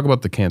want to talk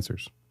about the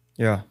cancers.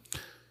 Yeah.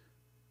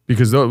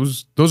 Because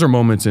those are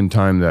moments in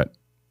time that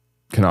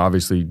can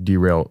obviously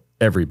derail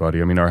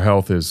everybody. I mean, our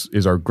health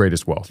is our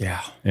greatest wealth.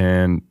 Yeah.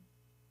 And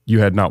you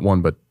had not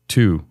one, but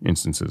 2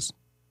 instances.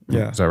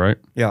 Yeah. Is that right?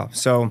 Yeah.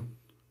 So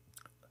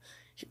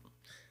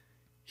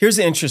here's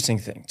the interesting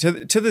thing. To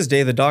this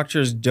day, the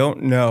doctors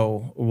don't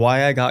know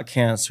why I got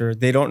cancer.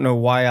 They don't know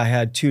why I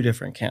had 2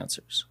 different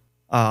cancers.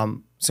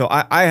 So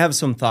I have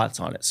some thoughts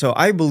on it. So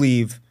I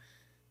believe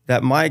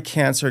that my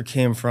cancer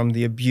came from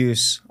the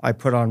abuse I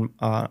put on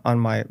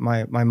my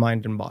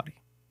mind and body.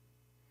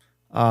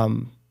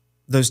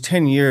 Those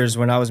 10 years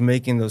when I was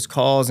making those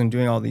calls and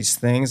doing all these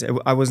things,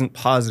 I wasn't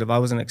positive. I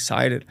wasn't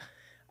excited.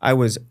 I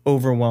was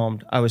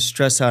overwhelmed. I was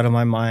stressed out of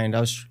my mind. I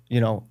was,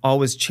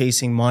 always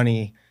chasing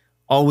money,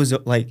 always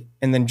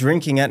and then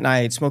drinking at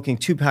night, smoking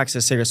 2 packs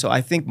of cigarettes. So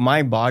I think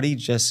my body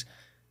just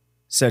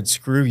said,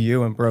 screw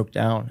you, and broke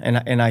down.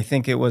 And I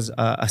think it was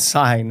a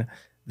sign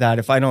that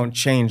if I don't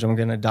change, I'm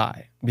going to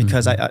die.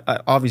 Because I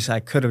obviously I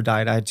could have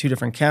died. I had 2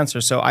 different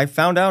cancers. So I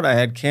found out I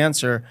had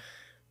cancer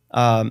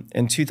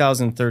in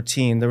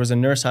 2013. There was a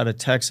nurse out of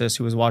Texas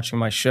who was watching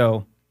my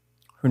show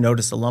who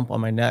noticed a lump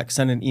on my neck,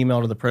 sent an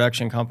email to the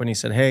production company,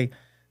 said, hey,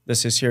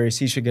 this is serious.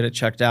 He should get it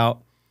checked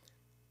out.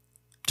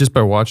 Just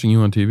by watching you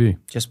on TV?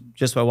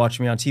 Just by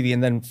watching me on TV.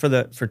 And then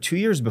for 2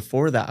 years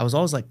before that, I was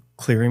always like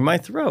clearing my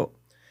throat.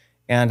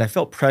 And I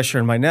felt pressure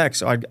in my neck.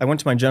 So I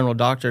went to my general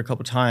doctor a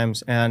couple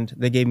times and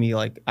they gave me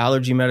like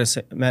allergy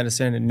medicine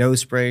and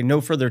nose spray, no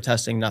further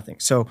testing, nothing.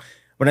 So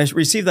when I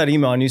received that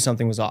email, I knew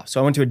something was off.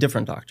 So I went to a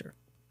different doctor.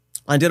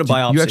 I did a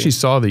biopsy. You actually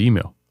saw the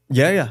email?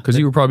 Yeah. Because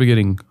you were probably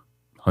getting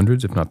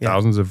hundreds, if not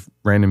thousands of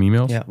random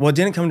emails? Yeah. Well, it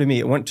didn't come to me.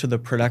 It went to the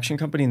production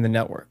company and the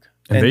network.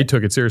 And they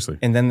took it seriously?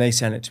 And then they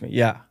sent it to me.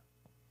 Yeah.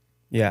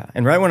 Yeah.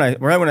 And right when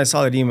I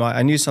saw that email,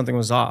 I knew something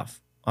was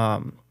off.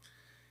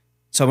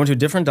 So I went to a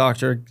different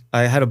doctor.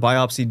 I had a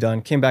biopsy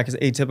done, came back as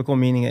atypical,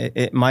 meaning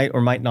it might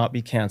or might not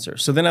be cancer.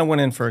 So then I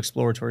went in for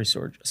exploratory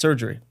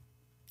surgery.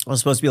 It was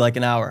supposed to be like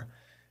an hour.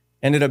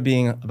 Ended up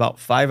being about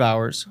 5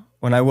 hours.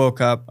 When I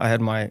woke up, I had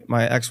my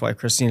ex-wife,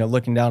 Christina,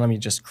 looking down on me,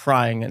 just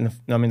crying. And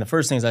the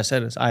first things I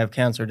said is, I have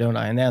cancer, don't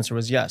I? And the answer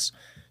was yes.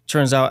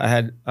 Turns out I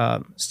had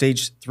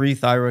stage 3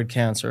 thyroid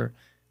cancer.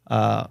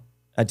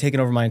 I'd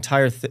taken over my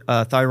entire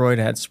thyroid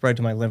and had spread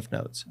to my lymph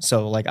nodes.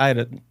 So like I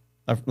had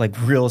a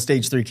real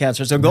stage 3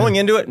 cancer. So going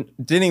into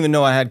it, didn't even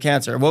know I had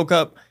cancer. I woke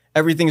up,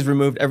 everything's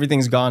removed,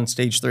 everything's gone,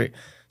 stage 3.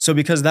 So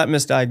because that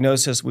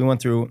misdiagnosis, we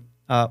went through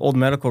old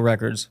medical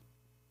records,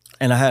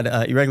 and I had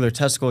an irregular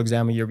testicle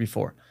exam a year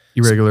before.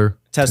 Irregular?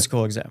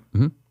 Testicle exam,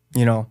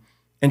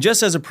 And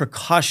just as a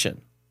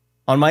precaution,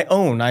 on my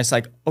own, I was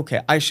like,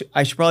 okay, I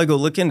should probably go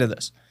look into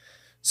this.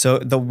 So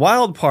the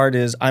wild part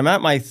is I'm at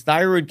my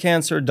thyroid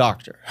cancer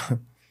doctor,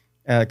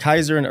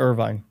 Kaiser and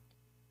Irvine.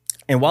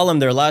 And while I'm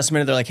there last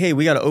minute, they're like, hey,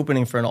 we got an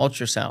opening for an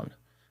ultrasound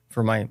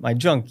for my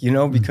junk,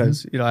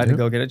 because, I had to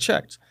go get it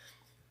checked.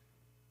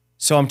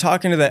 So I'm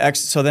talking to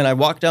so then I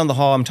walk down the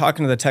hall, I'm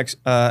talking to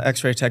the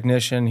x-ray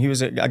technician. He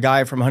was a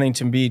guy from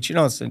Huntington Beach.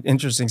 It's an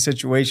interesting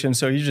situation.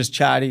 So you're just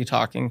chatty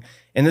talking.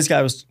 And this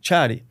guy was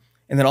chatty.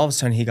 And then all of a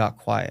sudden he got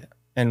quiet.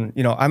 And,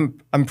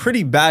 I'm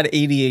pretty bad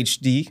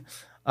ADHD.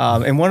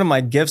 And one of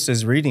my gifts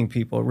is reading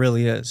people. It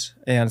really is.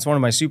 And it's one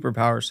of my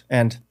superpowers.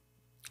 And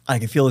I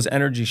could feel his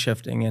energy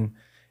shifting.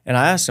 And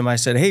I asked him, I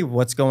said, hey,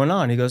 what's going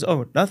on? He goes,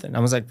 oh, nothing.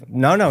 I was like,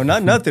 no,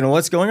 not nothing.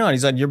 What's going on?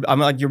 He's like, I'm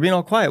like, you're being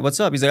all quiet. What's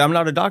up? He's like, I'm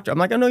not a doctor. I'm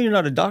like, I know you're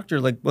not a doctor.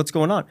 Like, what's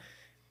going on?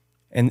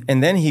 And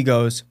then he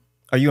goes,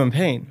 are you in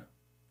pain?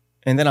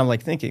 And then I'm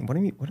like thinking, what do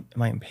you mean? What,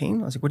 am I in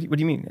pain? I was like, what do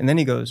you mean? And then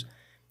he goes,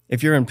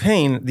 if you're in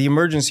pain, the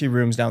emergency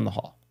room's down the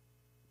hall.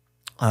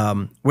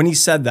 When he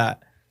said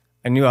that,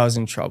 I knew I was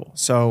in trouble.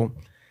 So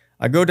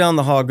I go down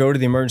the hall, go to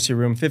the emergency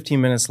room.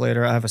 15 minutes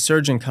later, I have a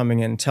surgeon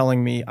coming in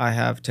telling me I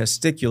have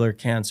testicular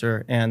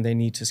cancer and they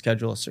need to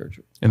schedule a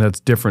surgery. And that's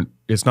different.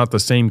 It's not the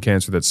same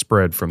cancer that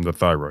spread from the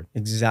thyroid.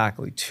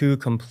 Exactly. 2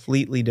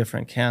 completely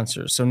different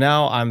cancers. So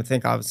now I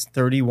was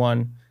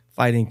 31,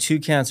 fighting 2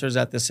 cancers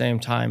at the same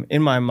time.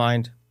 In my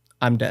mind,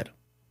 I'm dead.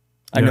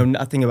 I know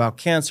nothing about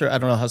cancer. I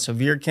don't know how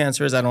severe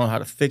cancer is. I don't know how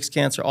to fix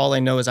cancer. All I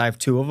know is I have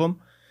 2 of them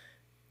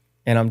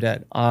and I'm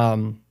dead.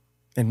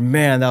 And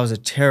man, that was a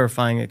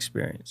terrifying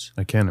experience.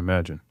 I can't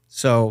imagine.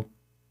 So,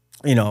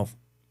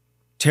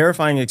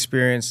 terrifying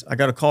experience. I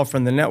got a call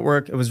from the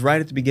network. It was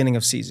right at the beginning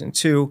of season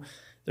 2.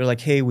 They're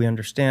like, hey, we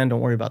understand. Don't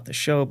worry about the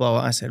show, blah,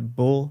 blah. I said,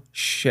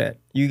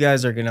 bullshit. You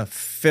guys are going to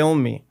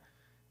film me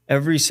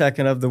every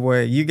second of the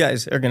way. You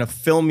guys are going to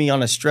film me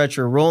on a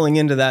stretcher rolling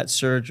into that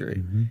surgery.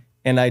 Mm-hmm.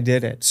 And I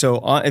did it.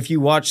 So if you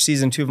watch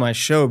season 2 of my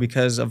show,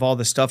 because of all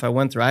the stuff I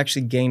went through, I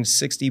actually gained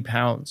 60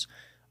 pounds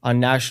on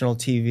national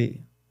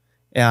TV.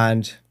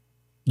 And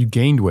you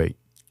gained weight?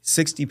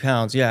 60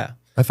 pounds, yeah.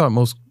 I thought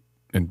most,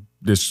 and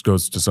this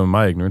goes to some of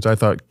my ignorance, I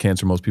thought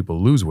cancer, most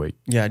people lose weight.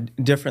 Yeah,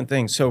 different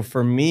things. So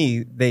for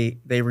me,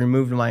 they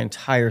removed my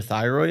entire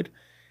thyroid,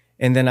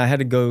 and then I had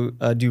to go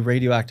do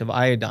radioactive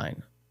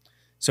iodine.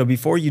 So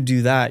before you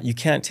do that, you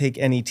can't take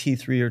any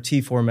T3 or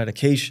T4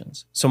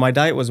 medications. So my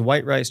diet was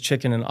white rice,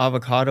 chicken, and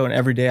avocado, and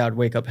every day I'd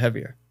wake up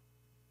heavier.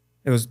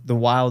 It was the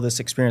wildest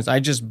experience. I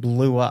just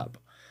blew up.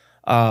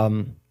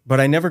 But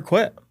I never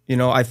quit. You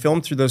know, I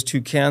filmed through those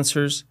 2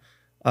 cancers.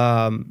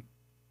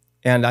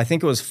 And I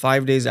think it was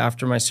 5 days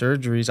after my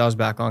surgeries, I was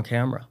back on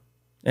camera.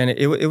 And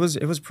it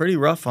was pretty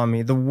rough on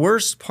me. The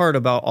worst part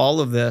about all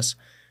of this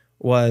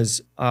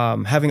was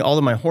having all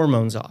of my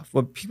hormones off.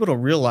 What people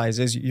don't realize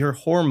is your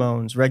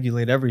hormones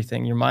regulate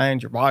everything, your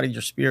mind, your body,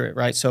 your spirit,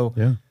 right? So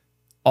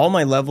all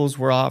my levels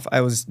were off.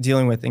 I was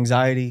dealing with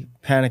anxiety,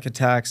 panic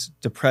attacks,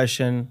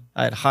 depression.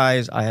 I had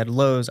highs, I had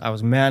lows, I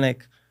was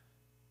manic,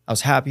 I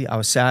was happy, I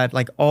was sad,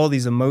 like all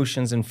these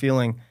emotions and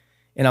feeling.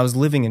 And I was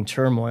living in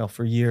turmoil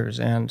for years.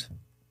 And,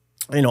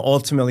 you know,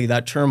 ultimately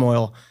that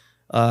turmoil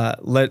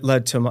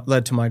led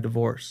to my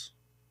divorce.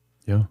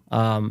 Yeah.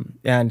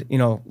 And, you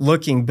know,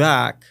 looking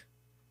back,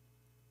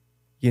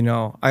 you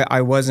know,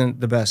 I wasn't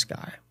the best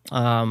guy.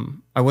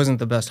 I wasn't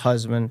the best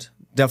husband,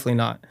 definitely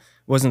not.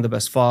 Wasn't the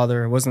best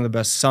father, wasn't the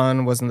best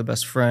son, wasn't the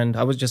best friend.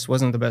 I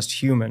wasn't the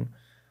best human.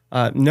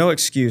 No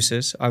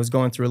excuses. I was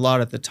going through a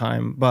lot at the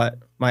time, but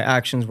my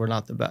actions were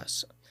not the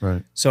best.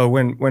 Right. So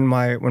when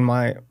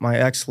my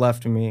ex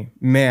left me,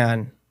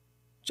 man,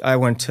 I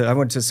went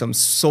to some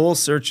soul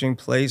searching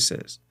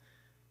places.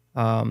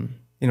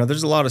 You know,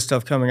 there's a lot of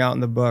stuff coming out in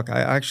the book.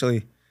 I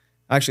actually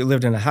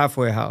lived in a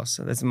halfway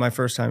house. This is my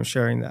first time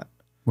sharing that.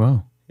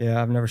 Wow.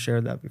 Yeah, I've never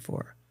shared that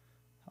before.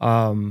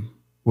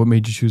 What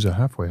made you choose a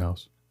halfway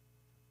house?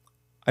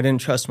 I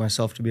didn't trust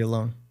myself to be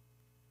alone.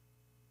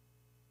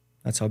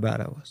 That's how bad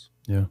I was.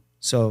 Yeah.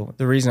 So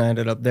the reason I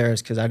ended up there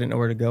is because I didn't know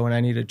where to go and I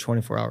needed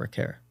 24-hour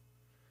care.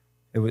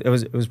 It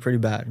was pretty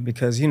bad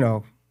because, you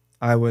know,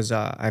 I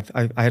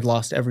had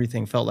lost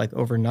everything, felt like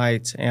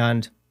overnight,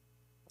 and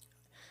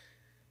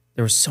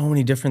there were so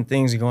many different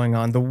things going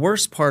on. The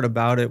worst part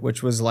about it,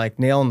 which was like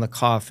nail in the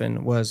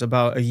coffin, was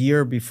about a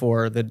year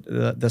before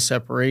the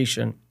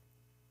separation,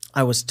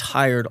 I was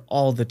tired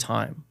all the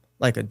time,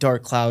 like a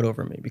dark cloud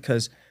over me,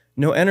 because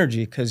no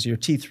energy, because your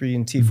T3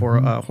 and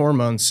T4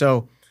 hormones.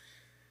 So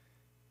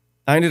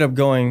I ended up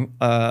going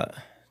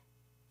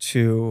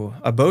to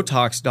a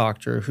Botox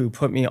doctor who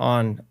put me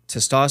on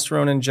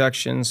testosterone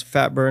injections,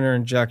 fat burner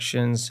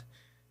injections,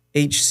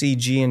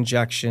 HCG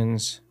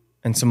injections,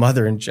 and some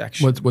other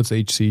injections. What's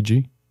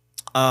HCG?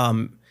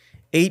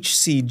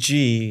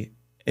 HCG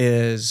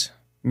is,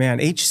 man,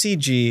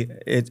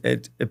 HCG,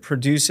 it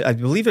produces, I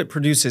believe it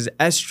produces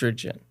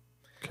estrogen.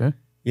 Okay.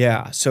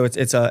 Yeah, so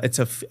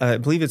I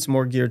believe it's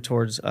more geared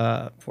towards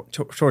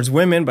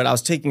women, but I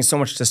was taking so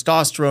much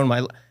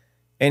testosterone.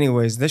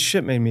 Anyways, this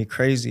shit made me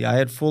crazy. I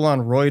had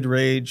full-on roid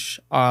rage.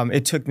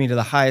 It took me to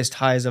the highest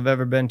highs I've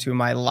ever been to in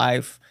my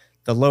life,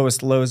 the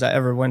lowest lows I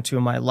ever went to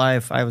in my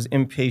life. I was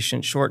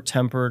impatient,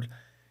 short-tempered.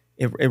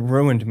 It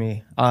ruined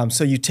me.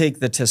 So you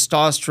take the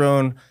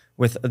testosterone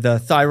with the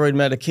thyroid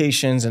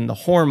medications and the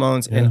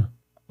hormones, and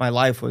my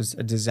life was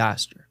a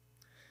disaster.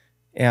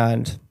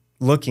 And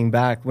looking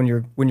back, when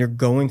you're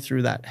going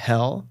through that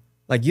hell,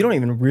 like you don't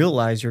even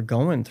realize you're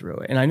going through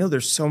it. And I know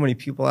there's so many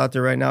people out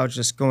there right now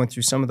just going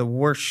through some of the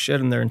worst shit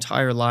in their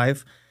entire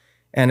life.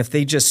 And if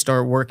they just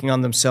start working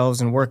on themselves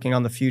and working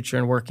on the future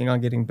and working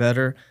on getting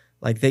better,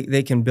 like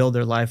they can build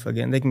their life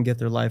again. They can get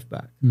their life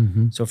back.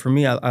 Mm-hmm. So for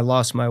me, I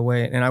lost my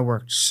way and I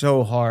worked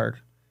so hard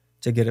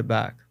to get it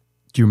back.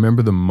 Do you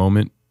remember the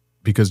moment?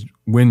 Because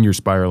when you're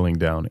spiraling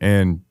down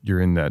and you're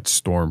in that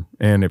storm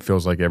and it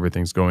feels like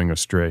everything's going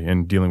astray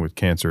and dealing with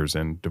cancers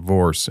and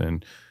divorce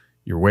and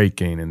your weight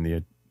gain and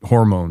the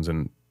hormones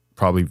and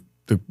probably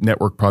the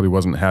network probably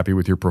wasn't happy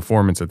with your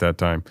performance at that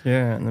time.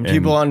 Yeah, and then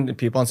people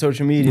on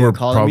social media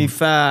calling me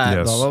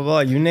fat, blah, blah, blah,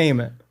 you name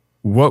it.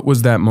 What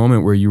was that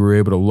moment where you were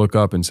able to look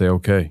up and say,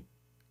 okay,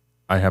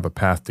 I have a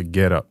path to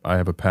get up. I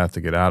have a path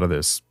to get out of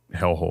this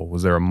hellhole.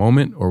 Was there a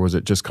moment or was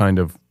it just kind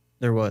of?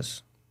 There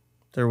was.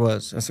 So,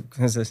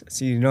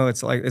 you know,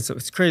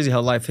 it's crazy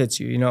how life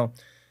hits you, you know.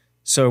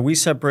 So we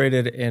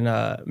separated in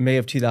May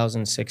of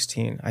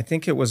 2016. I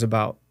think it was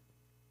about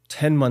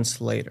 10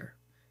 months later.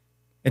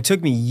 It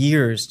took me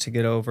years to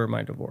get over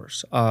my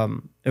divorce.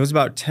 It was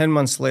about 10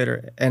 months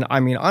later. And I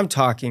mean, I'm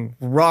talking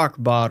rock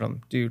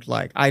bottom, dude.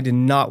 Like, I did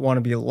not want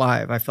to be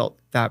alive. I felt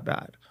that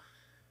bad.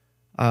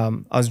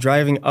 I was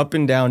driving up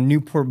and down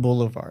Newport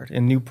Boulevard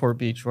in Newport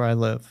Beach, where I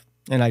live.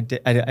 And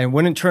I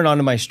wouldn't turn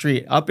onto my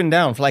street, up and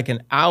down for like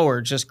an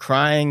hour, just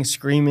crying,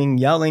 screaming,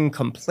 yelling,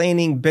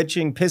 complaining,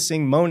 bitching,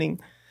 pissing,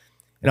 moaning.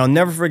 And I'll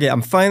never forget,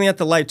 I'm finally at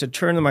the light to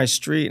turn to my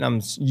street, and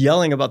I'm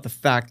yelling about the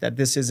fact that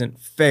this isn't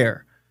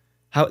fair.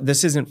 How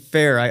this isn't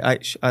fair.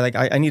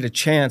 I need a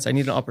chance. I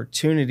need an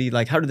opportunity.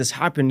 Like, how did this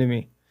happen to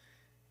me?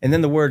 And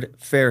then the word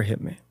fair hit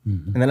me.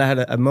 Mm-hmm. And then I had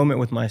a moment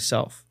with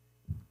myself.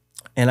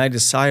 And I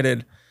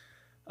decided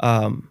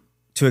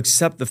to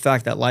accept the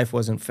fact that life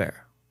wasn't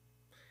fair.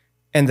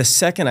 And the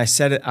second I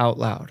said it out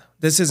loud,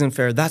 this isn't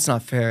fair, that's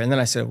not fair. And then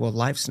I said, well,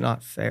 life's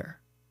not fair.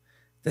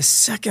 The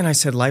second I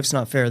said life's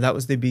not fair, that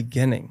was the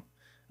beginning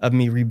of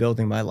me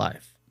rebuilding my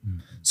life. Mm-hmm.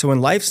 So when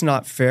life's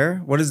not fair,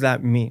 what does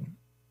that mean?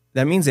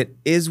 That means it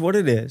is what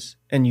it is,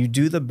 and you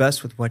do the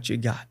best with what you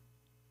got.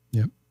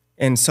 Yep.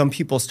 And some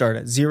people start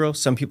at 0,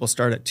 some people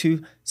start at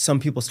 2, some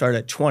people start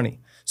at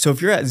 20. So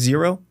if you're at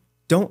 0,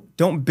 don't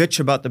bitch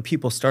about the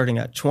people starting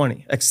at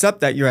 20. Accept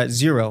that you're at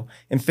 0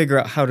 and figure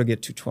out how to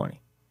get to 20.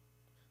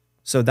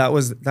 So that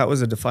was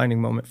a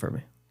defining moment for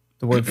me.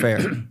 The word fair.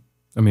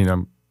 I mean,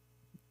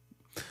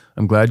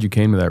 I'm glad you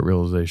came to that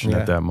realization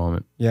at that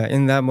moment. Yeah,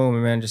 in that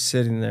moment, man, just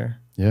sitting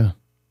there. Yeah.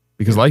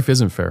 Because life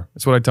isn't fair.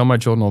 That's what I tell my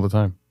children all the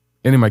time.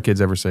 Any of my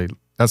kids ever say,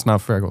 that's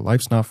not fair, I go,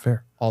 life's not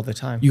fair. All the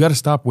time. You got to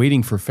stop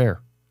waiting for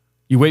fair.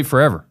 You wait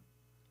forever.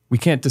 We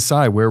can't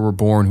decide where we're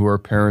born, who our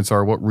parents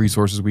are, what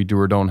resources we do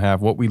or don't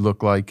have, what we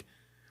look like,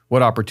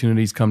 what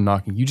opportunities come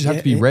knocking. You just have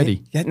to be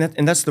ready.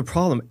 And that's the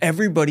problem.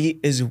 Everybody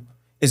is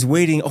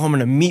waiting. Oh, I'm going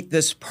to meet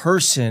this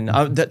person.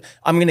 I'm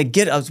going to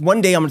get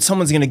one day.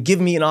 Someone's going to give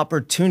me an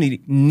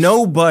opportunity.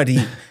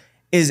 Nobody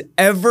is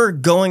ever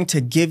going to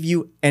give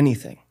you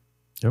anything.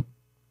 Yep.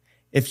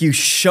 If you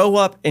show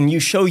up and you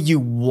show you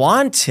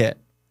want it,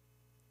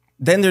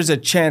 then there's a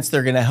chance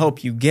they're going to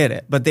help you get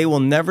it. But they will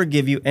never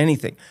give you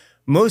anything.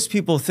 Most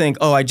people think,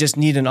 oh, I just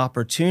need an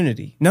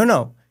opportunity.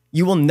 No.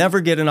 You will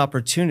never get an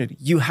opportunity.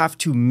 You have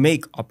to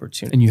make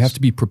opportunities. And you have to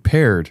be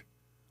prepared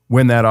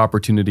when that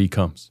opportunity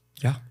comes.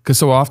 Yeah. Because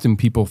so often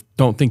people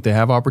don't think they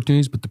have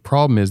opportunities, but the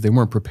problem is they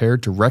weren't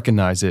prepared to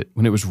recognize it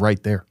when it was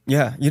right there.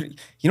 Yeah. You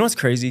know what's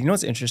crazy? You know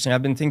what's interesting?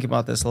 I've been thinking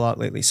about this a lot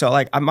lately. So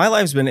like my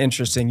life's been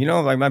interesting. You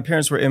know, like my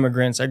parents were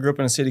immigrants. I grew up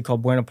in a city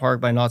called Buena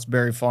Park by Knott's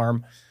Berry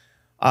Farm.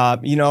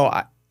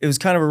 It was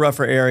kind of a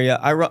rougher area.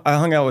 I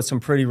hung out with some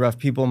pretty rough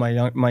people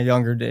in my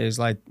younger days,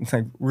 like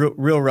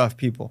real rough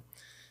people.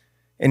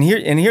 And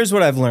here's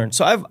what I've learned.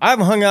 So I've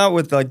hung out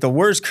with like the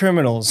worst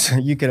criminals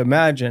you could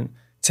imagine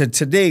to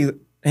today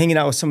hanging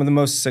out with some of the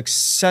most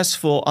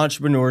successful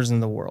entrepreneurs in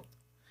the world.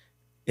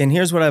 And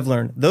here's what I've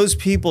learned. Those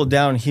people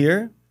down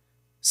here,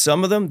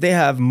 some of them, they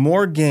have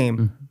more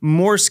game,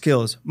 more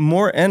skills,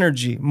 more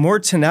energy, more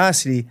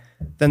tenacity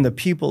than the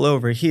people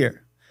over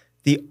here.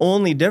 The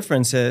only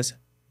difference is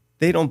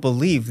they don't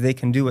believe they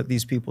can do what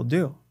these people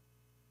do.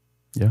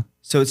 Yeah.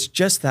 So it's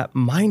just that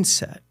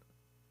mindset.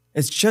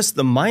 It's just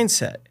the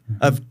mindset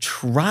of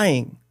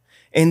trying.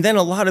 And then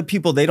a lot of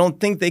people, they don't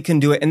think they can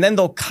do it. And then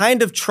they'll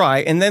kind of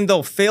try, and then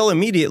they'll fail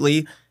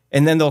immediately,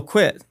 and then they'll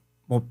quit.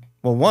 Well,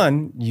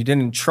 one, you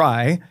didn't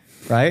try,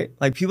 right?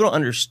 Like people don't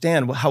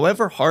understand.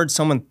 However hard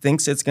someone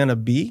thinks it's going to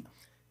be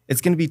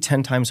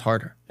 10 times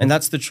harder. And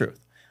that's the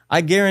truth.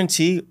 I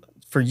guarantee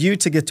for you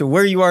to get to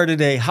where you are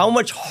today, how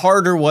much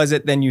harder was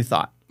it than you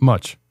thought?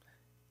 Much.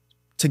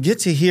 To get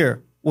to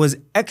here was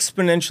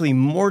exponentially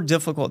more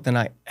difficult than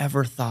I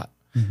ever thought.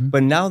 Mm-hmm.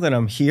 But now that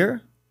I'm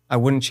here, I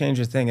wouldn't change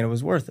a thing, and it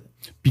was worth it.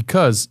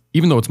 Because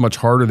even though it's much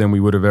harder than we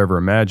would have ever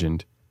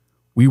imagined,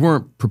 we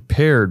weren't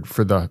prepared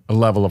for the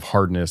level of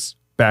hardness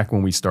back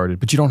when we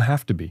started. But you don't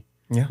have to be,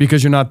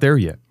 because you're not there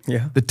yet.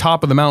 Yeah. The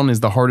top of the mountain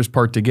is the hardest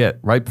part to get,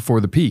 right before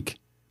the peak.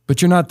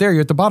 But you're not there.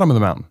 You're at the bottom of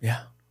the mountain.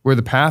 Yeah. Where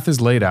the path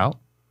is laid out,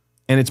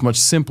 and it's much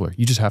simpler.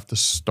 You just have to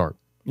start.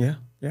 Yeah.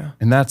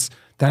 And that's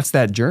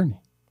that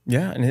journey.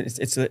 Yeah, and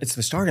it's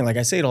the starting. Like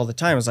I say it all the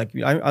time. It's like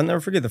I'll never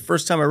forget the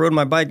first time I rode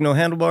my bike, no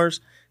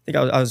handlebars. I think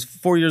I was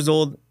 4 years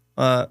old,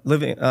 what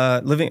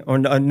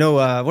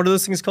are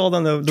those things called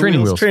on the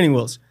training wheels? Training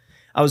wheels.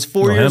 I was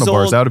 4 years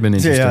old. That would have been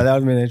interesting. Yeah, that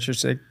would have been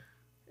interesting.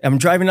 I'm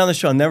driving down the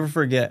street. I'll never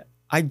forget.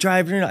 I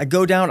drive in, I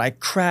go down, I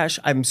crash,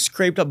 I'm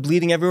scraped up,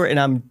 bleeding everywhere, and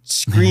I'm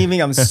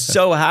screaming. I'm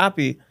so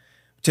happy.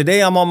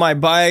 Today I'm on my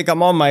bike,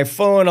 I'm on my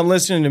phone, I'm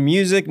listening to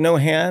music, no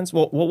hands.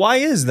 Well, why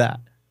is that?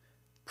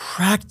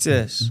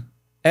 Practice. Mm-hmm.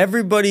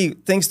 Everybody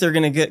thinks they're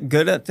going to get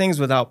good at things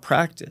without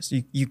practice.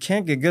 You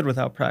can't get good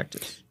without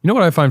practice. You know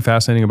what I find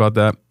fascinating about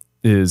that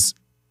is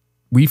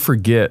we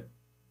forget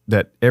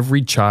that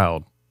every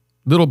child,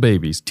 little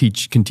babies,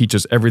 can teach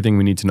us everything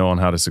we need to know on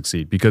how to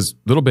succeed. Because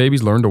little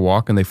babies learn to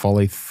walk and they fall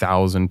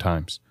 1,000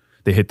 times.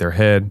 They hit their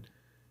head,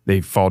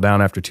 they fall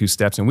down after 2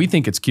 steps, and we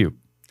think it's cute.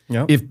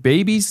 Yep. If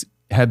babies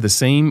had the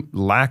same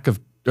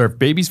or if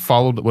babies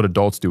followed what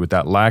adults do with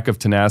that lack of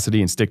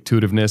tenacity and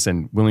stick-to-itiveness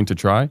and willing to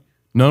try,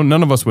 none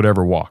of us would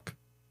ever walk,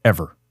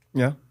 ever.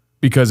 Yeah.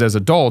 Because as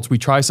adults, we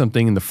try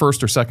something and the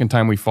first or second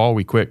time we fall,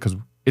 we quit because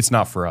it's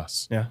not for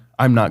us. Yeah.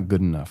 I'm not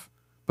good enough.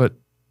 But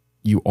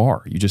you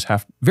are. You just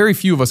have, very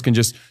few of us can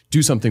just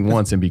do something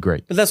once and be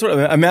great. But that's what,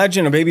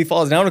 imagine a baby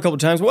falls down a couple of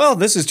times. Well,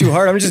 this is too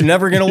hard. I'm just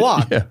never going to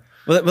walk. Yeah.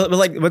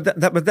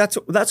 But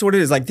that's what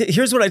it is. Like,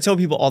 here's what I tell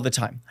people all the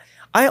time.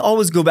 I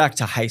always go back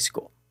to high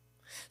school.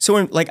 So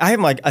when like I have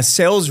like a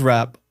sales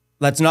rep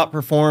that's not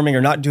performing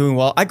or not doing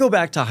well, I go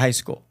back to high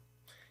school.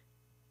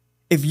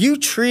 If you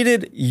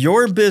treated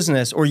your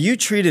business or you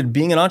treated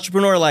being an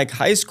entrepreneur like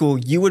high school,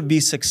 you would be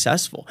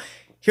successful.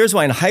 Here's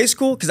why. In high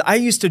school, because I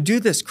used to do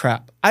this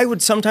crap. I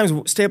would sometimes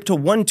stay up till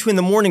 1, 2 in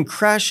the morning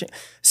crashing,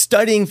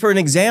 studying for an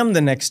exam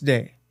the next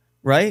day,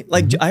 right?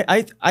 Like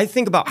I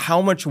think about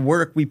how much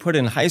work we put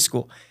in high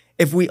school.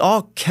 If we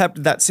all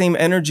kept that same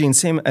energy and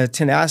same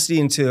tenacity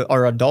into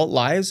our adult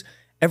lives,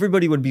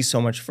 everybody would be so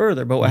much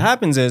further. But what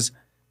happens is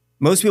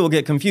most people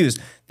get confused.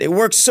 They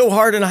work so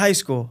hard in high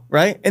school,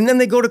 right? And then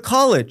they go to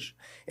college.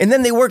 And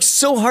then they work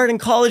so hard in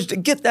college to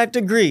get that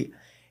degree.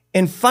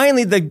 And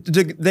finally,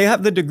 they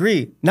have the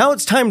degree. Now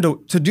it's time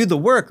to do the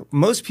work.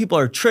 Most people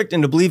are tricked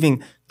into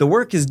believing the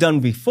work is done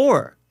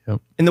before.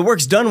 Yep. And the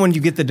work's done when you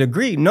get the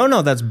degree.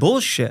 No, that's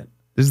bullshit.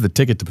 This is the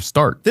ticket to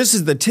start. This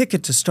is the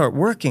ticket to start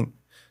working.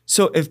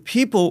 So if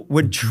people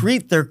would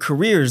treat their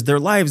careers, their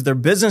lives, their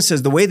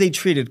businesses the way they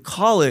treated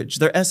college,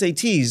 their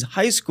SATs,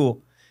 high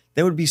school,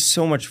 they would be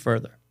so much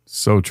further.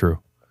 So true.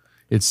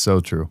 It's so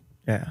true.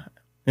 Yeah.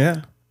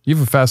 Yeah. You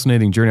have a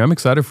fascinating journey. I'm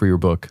excited for your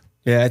book.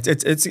 Yeah,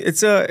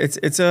 it's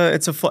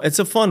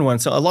a fun one.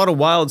 So a lot of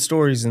wild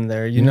stories in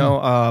there, you know.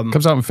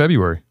 Comes out in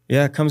February.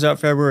 Yeah, it comes out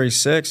February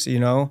 6th, you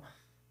know.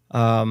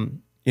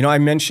 I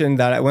mentioned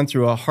that I went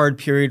through a hard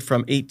period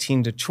from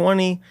 18 to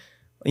 20.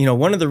 You know,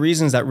 one of the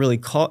reasons that really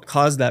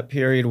caused that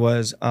period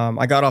was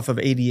I got off of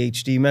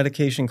ADHD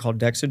medication called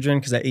Dexedrine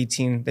because at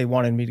 18 they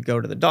wanted me to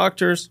go to the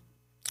doctors.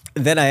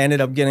 Then I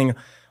ended up getting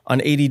on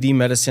ADD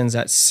medicines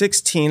at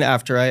 16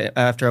 after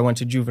I went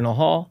to juvenile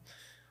hall.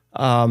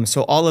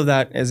 So all of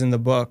that is in the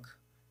book,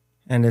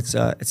 and it's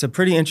a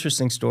pretty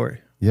interesting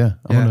story. Yeah,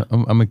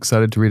 I'm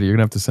excited to read it. You're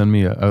gonna have to send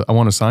me I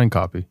want a signed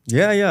copy.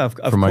 Yeah, of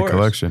for my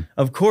collection.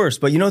 Of course,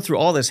 but you know, through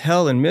all this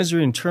hell and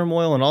misery and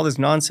turmoil and all this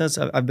nonsense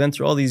I've been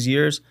through all these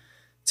years,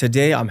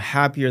 today I'm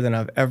happier than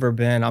I've ever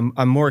been.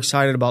 I'm more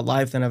excited about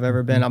life than I've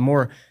ever been. I'm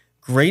more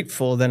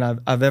grateful than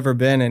I've ever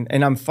been,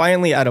 and I'm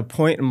finally at a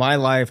point in my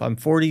life. I'm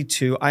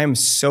 42. I am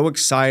so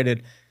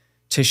excited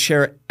to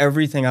share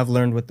everything I've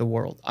learned with the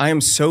world. I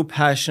am so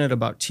passionate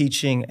about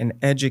teaching and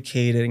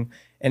educating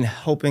and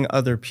helping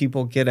other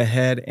people get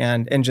ahead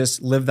and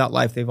just live that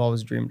life they've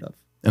always dreamed of.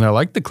 And I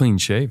like the clean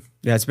shave.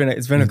 Yeah, it's been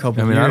a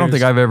couple. I mean, years. I don't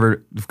think I've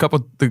ever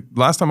the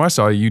last time I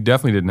saw you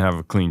definitely didn't have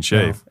a clean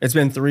shave. No, it's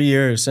been 3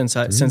 years since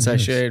I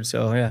shaved.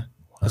 So yeah,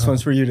 this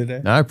one's for you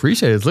today. I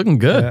appreciate it. It's looking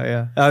good.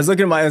 Yeah. I was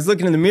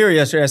looking in the mirror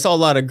yesterday. I saw a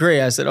lot of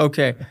gray. I said,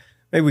 okay,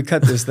 maybe we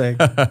cut this thing.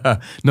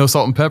 No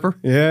salt and pepper?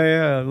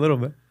 Yeah, a little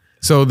bit.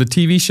 So the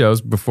TV shows,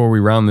 before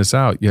we round this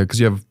out, because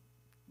you have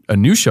a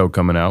new show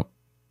coming out.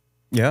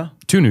 Yeah.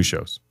 2 new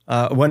shows.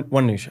 One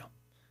new show.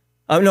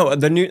 No,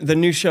 the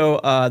new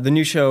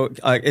show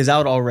is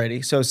out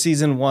already. So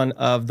season 1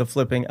 of the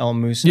Flipping El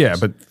Moussa. Yeah,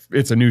 but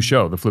it's a new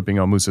show. The Flipping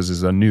El Moussas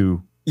is a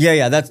new.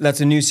 Yeah,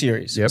 that's a new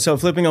series. Yep. So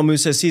Flipping El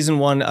Moussa season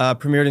 1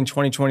 premiered in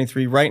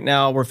 2023. Right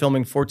now we're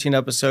filming 14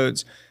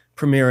 episodes,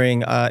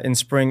 premiering in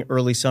spring,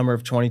 early summer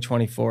of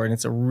 2024, and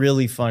it's a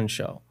really fun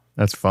show.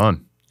 That's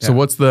fun. Yeah.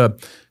 So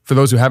for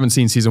those who haven't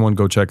seen season 1,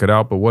 go check it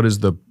out. But what's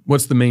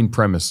the main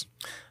premise?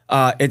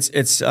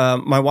 It's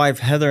my wife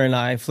Heather and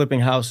I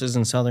flipping houses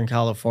in Southern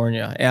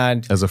California,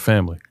 and As a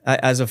family.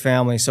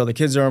 So the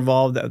kids are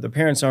involved, the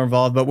parents are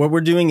involved, but what we're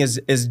doing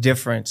is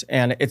different,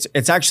 and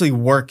it's actually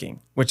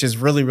working, which is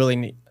really, really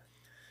neat.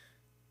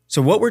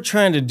 So what we're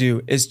trying to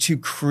do is to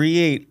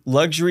create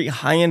luxury,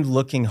 high-end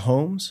looking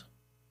homes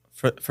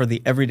for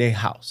the everyday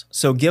house.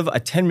 So give a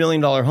 $10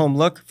 million home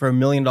look for $1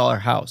 million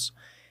house.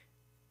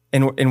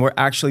 And we're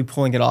actually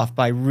pulling it off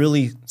by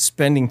really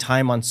spending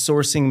time on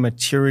sourcing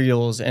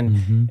materials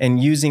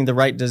and using the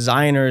right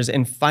designers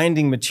and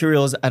finding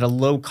materials at a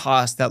low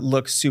cost that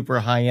look super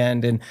high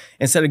end. And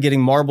instead of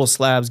getting marble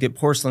slabs, get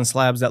porcelain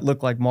slabs that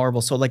look like marble.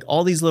 So like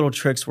all these little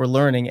tricks we're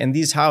learning, and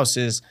these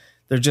houses,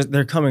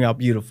 they're coming out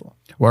beautiful.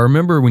 Well, I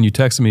remember when you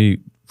texted me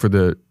for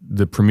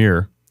the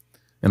premiere,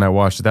 and I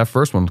watched it. That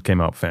first one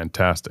came out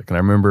fantastic, and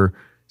I remember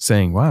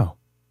saying, "Wow,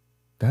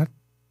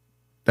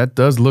 that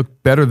does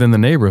look better than the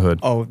neighborhood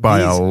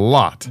by a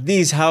lot."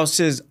 These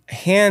houses,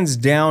 hands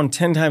down,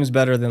 10 times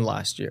better than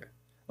last year.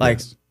 Like,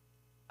 yes.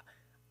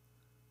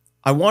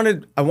 I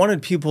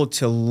wanted people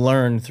to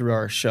learn through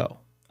our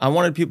show. I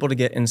wanted people to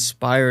get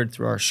inspired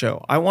through our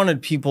show. I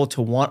wanted people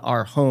to want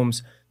our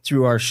homes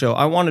through our show.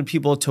 I wanted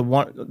people to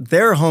want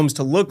their homes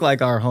to look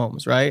like our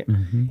homes, right?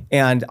 Mm-hmm.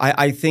 And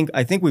I think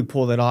we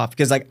pulled it off,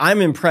 because like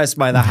I'm impressed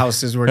by the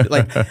houses we're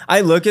like.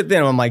 I look at them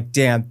and I'm like,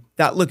 damn,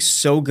 that looks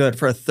so good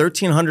for a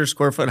 1,300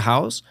 square foot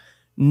house.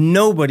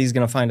 Nobody's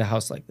gonna find a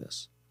house like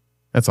this.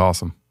 That's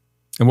awesome.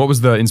 And what was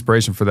the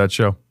inspiration for that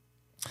show?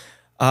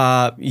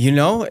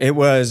 It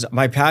was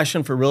my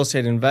passion for real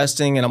estate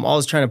investing, and I'm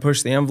always trying to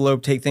push the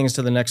envelope, take things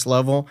to the next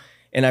level.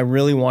 And I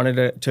really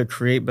wanted to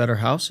create better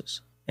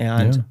houses.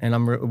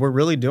 and we're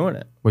really doing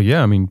it. Well,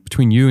 yeah, I mean,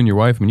 between you and your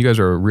wife, I mean, you guys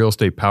are a real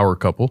estate power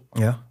couple.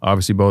 Yeah.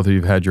 Obviously, both of you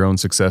have had your own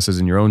successes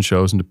in your own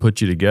shows, and to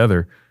put you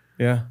together,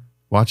 yeah.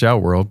 Watch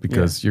out, world,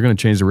 because you're going to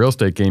change the real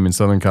estate game in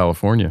Southern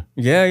California.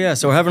 Yeah.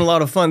 So we're having a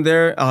lot of fun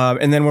there.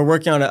 And then we're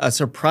working on a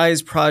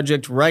surprise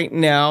project right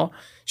now.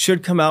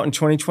 Should come out in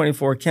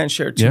 2024. Can't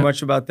share too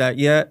much about that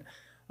yet.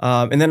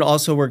 And then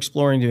also we're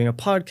exploring doing a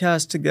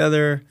podcast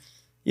together,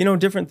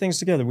 different things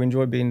together. We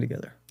enjoy being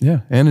together.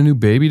 Yeah. And a new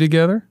baby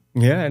together.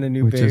 Yeah. And a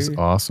new baby. Which is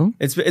awesome.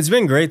 It's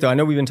been great though. I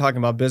know we've been talking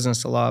about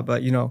business a lot,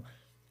 but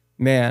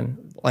man,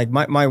 like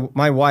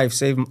my wife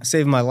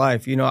saved my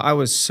life. I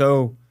was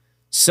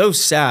so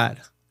sad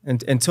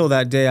until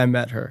that day I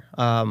met her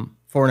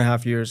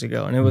 4.5 years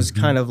ago. And it was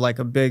kind of like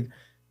a big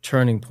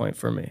turning point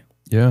for me.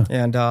 Yeah.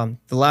 And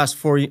the last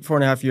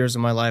 4.5 years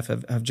of my life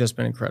have just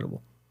been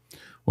incredible.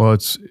 Well,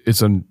 it's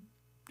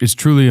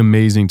truly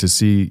amazing to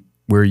see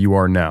where you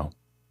are now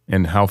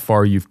and how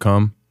far you've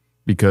come,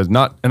 because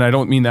and I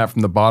don't mean that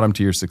from the bottom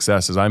to your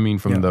successes. I mean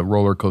from the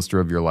roller coaster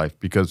of your life,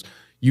 because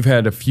you've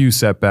had a few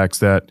setbacks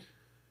that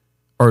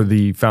are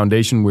the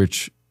foundation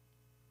which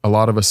a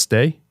lot of us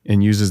stay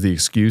and uses the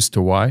excuse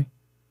to why.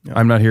 Yeah.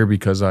 I'm not here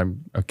because I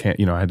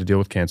had to deal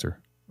with cancer,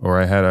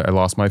 or I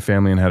lost my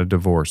family and had a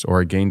divorce,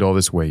 or I gained all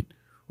this weight,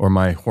 or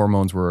my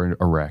hormones were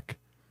a wreck,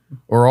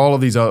 or all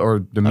of these,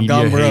 or the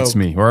media hates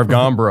me, or I've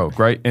gone broke,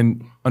 right?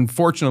 And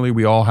unfortunately,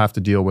 we all have to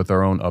deal with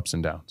our own ups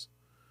and downs.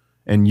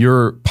 And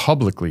you're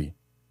publicly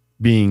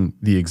being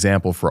the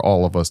example for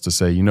all of us to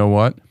say, you know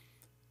what?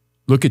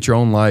 Look at your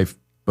own life,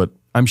 but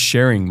I'm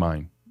sharing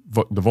mine.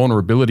 The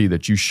vulnerability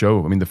that you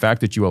show, I mean, the fact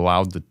that you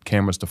allowed the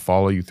cameras to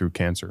follow you through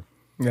cancer.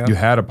 Yeah. You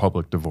had a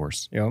public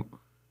divorce. Yep.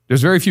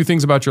 There's very few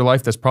things about your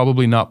life that's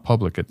probably not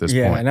public at this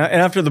point. Yeah, and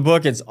after the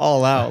book, it's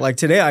all out. Like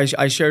today,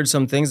 I shared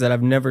some things that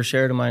I've never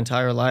shared in my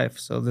entire life.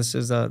 So this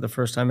is the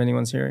first time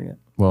anyone's hearing it.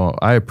 Well,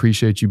 I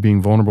appreciate you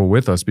being vulnerable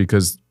with us,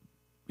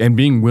 and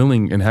being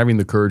willing and having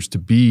the courage to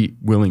be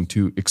willing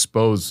to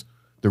expose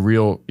the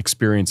real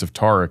experience of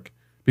Tarek,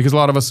 because a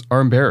lot of us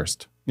are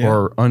embarrassed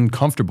or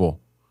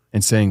uncomfortable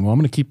and saying, well, I'm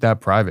going to keep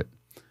that private.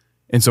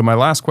 And so my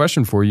last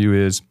question for you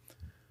is,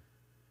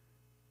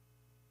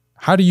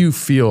 how do you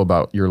feel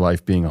about your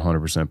life being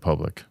 100%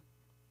 public?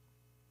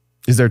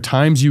 Is there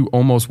times you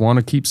almost want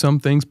to keep some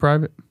things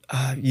private?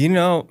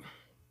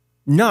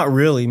 Not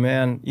really,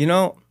 man.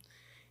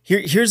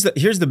 Here's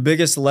the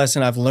biggest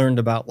lesson I've learned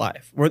about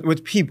life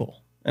with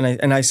people,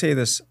 and I say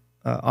this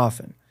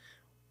often.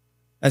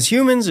 As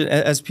humans,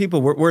 as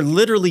people, we're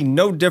literally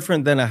no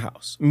different than a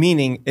house.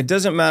 Meaning, it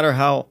doesn't matter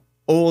how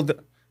old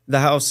the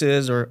house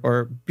is,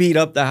 or beat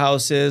up the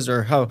house is,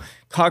 or how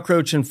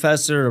cockroach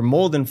infested or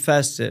mold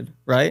infested,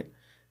 right?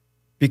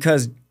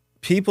 Because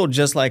people,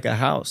 just like a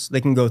house,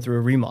 they can go through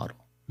a remodel.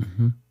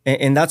 Mm-hmm.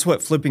 And that's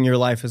what flipping your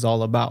life is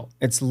all about.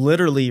 It's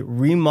literally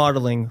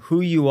remodeling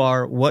who you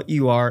are,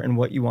 and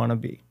what you want to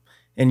be.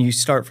 And you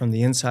start from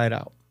the inside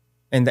out.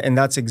 And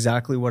that's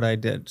exactly what I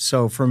did.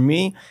 So for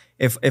me,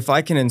 if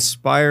I can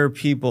inspire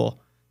people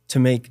to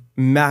make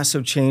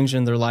massive change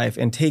in their life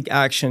and take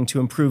action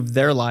to improve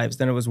their lives,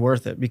 then it was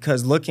worth it.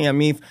 Because looking at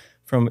me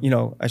from, a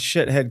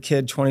shithead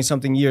kid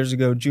 20-something years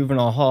ago,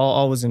 juvenile hall,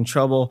 always in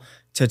trouble,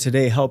 to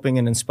today helping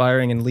and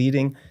inspiring and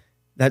leading,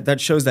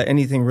 that shows that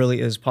anything really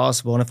is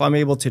possible. And if I'm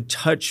able to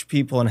touch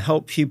people and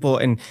help people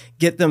and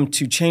get them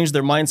to change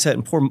their mindset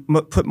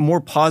and put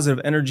more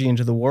positive energy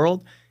into the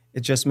world,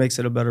 it just makes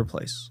it a better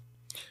place.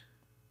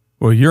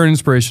 Well, you're an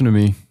inspiration to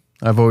me.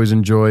 I've always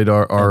enjoyed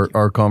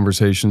our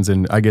conversations,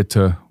 and I get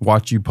to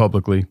watch you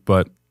publicly,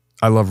 but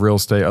I love real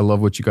estate. I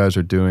love what you guys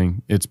are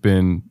doing. It's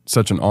been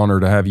such an honor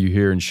to have you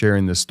here and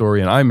sharing this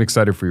story, and I'm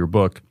excited for your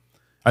book.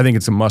 I think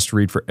it's a must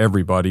read for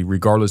everybody,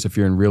 regardless if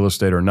you're in real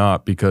estate or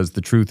not, because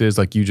the truth is,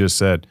 like you just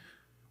said,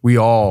 we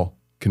all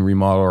can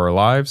remodel our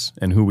lives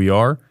and who we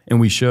are, and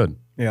we should.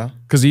 Yeah.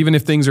 Because even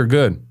if things are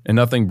good and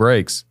nothing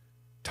breaks,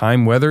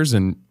 time weathers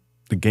and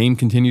the game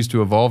continues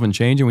to evolve and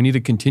change, and we need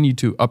to continue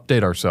to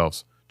update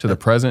ourselves to the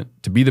present,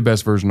 to be the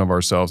best version of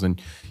ourselves. And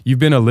you've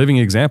been a living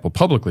example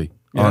publicly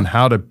on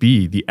how to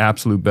be the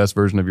absolute best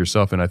version of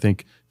yourself. And I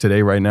think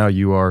today, right now,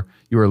 you are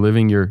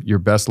living your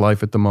best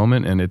life at the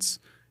moment, and it's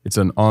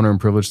an honor and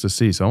privilege to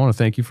see. So I want to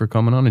thank you for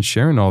coming on and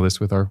sharing all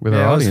this with our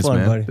audience, fun,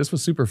 man. Buddy. This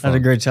was super fun. I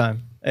had a great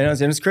time. And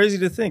it's crazy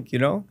to think,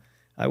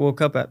 I woke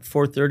up at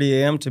 4:30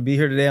 a.m. to be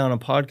here today on a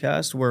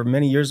podcast where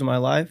many years of my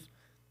life,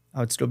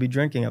 I would still be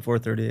drinking at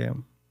 4:30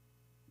 a.m.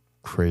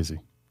 Crazy.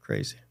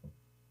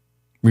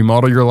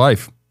 Remodel your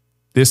life.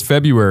 This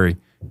February,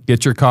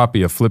 get your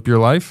copy of Flip Your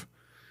Life,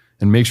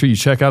 and make sure you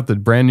check out the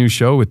brand new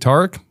show with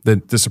Tarek,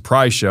 the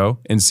surprise show,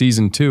 and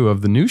season 2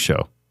 of the new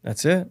show.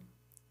 That's it.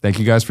 Thank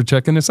you guys for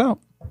checking this out.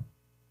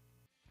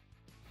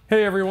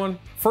 Hey everyone.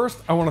 First,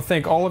 I want to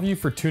thank all of you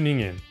for tuning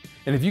in.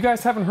 And if you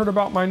guys haven't heard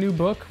about my new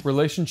book,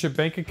 Relationship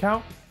Bank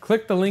Account,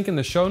 click the link in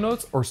the show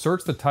notes or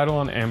search the title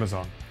on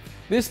Amazon.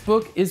 This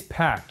book is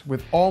packed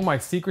with all my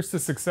secrets to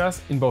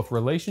success in both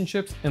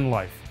relationships and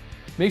life.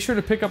 Make sure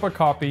to pick up a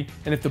copy,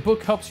 and if the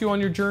book helps you on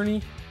your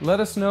journey, let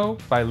us know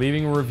by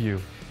leaving a review.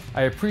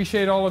 I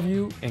appreciate all of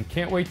you and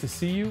can't wait to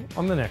see you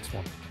on the next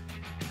one.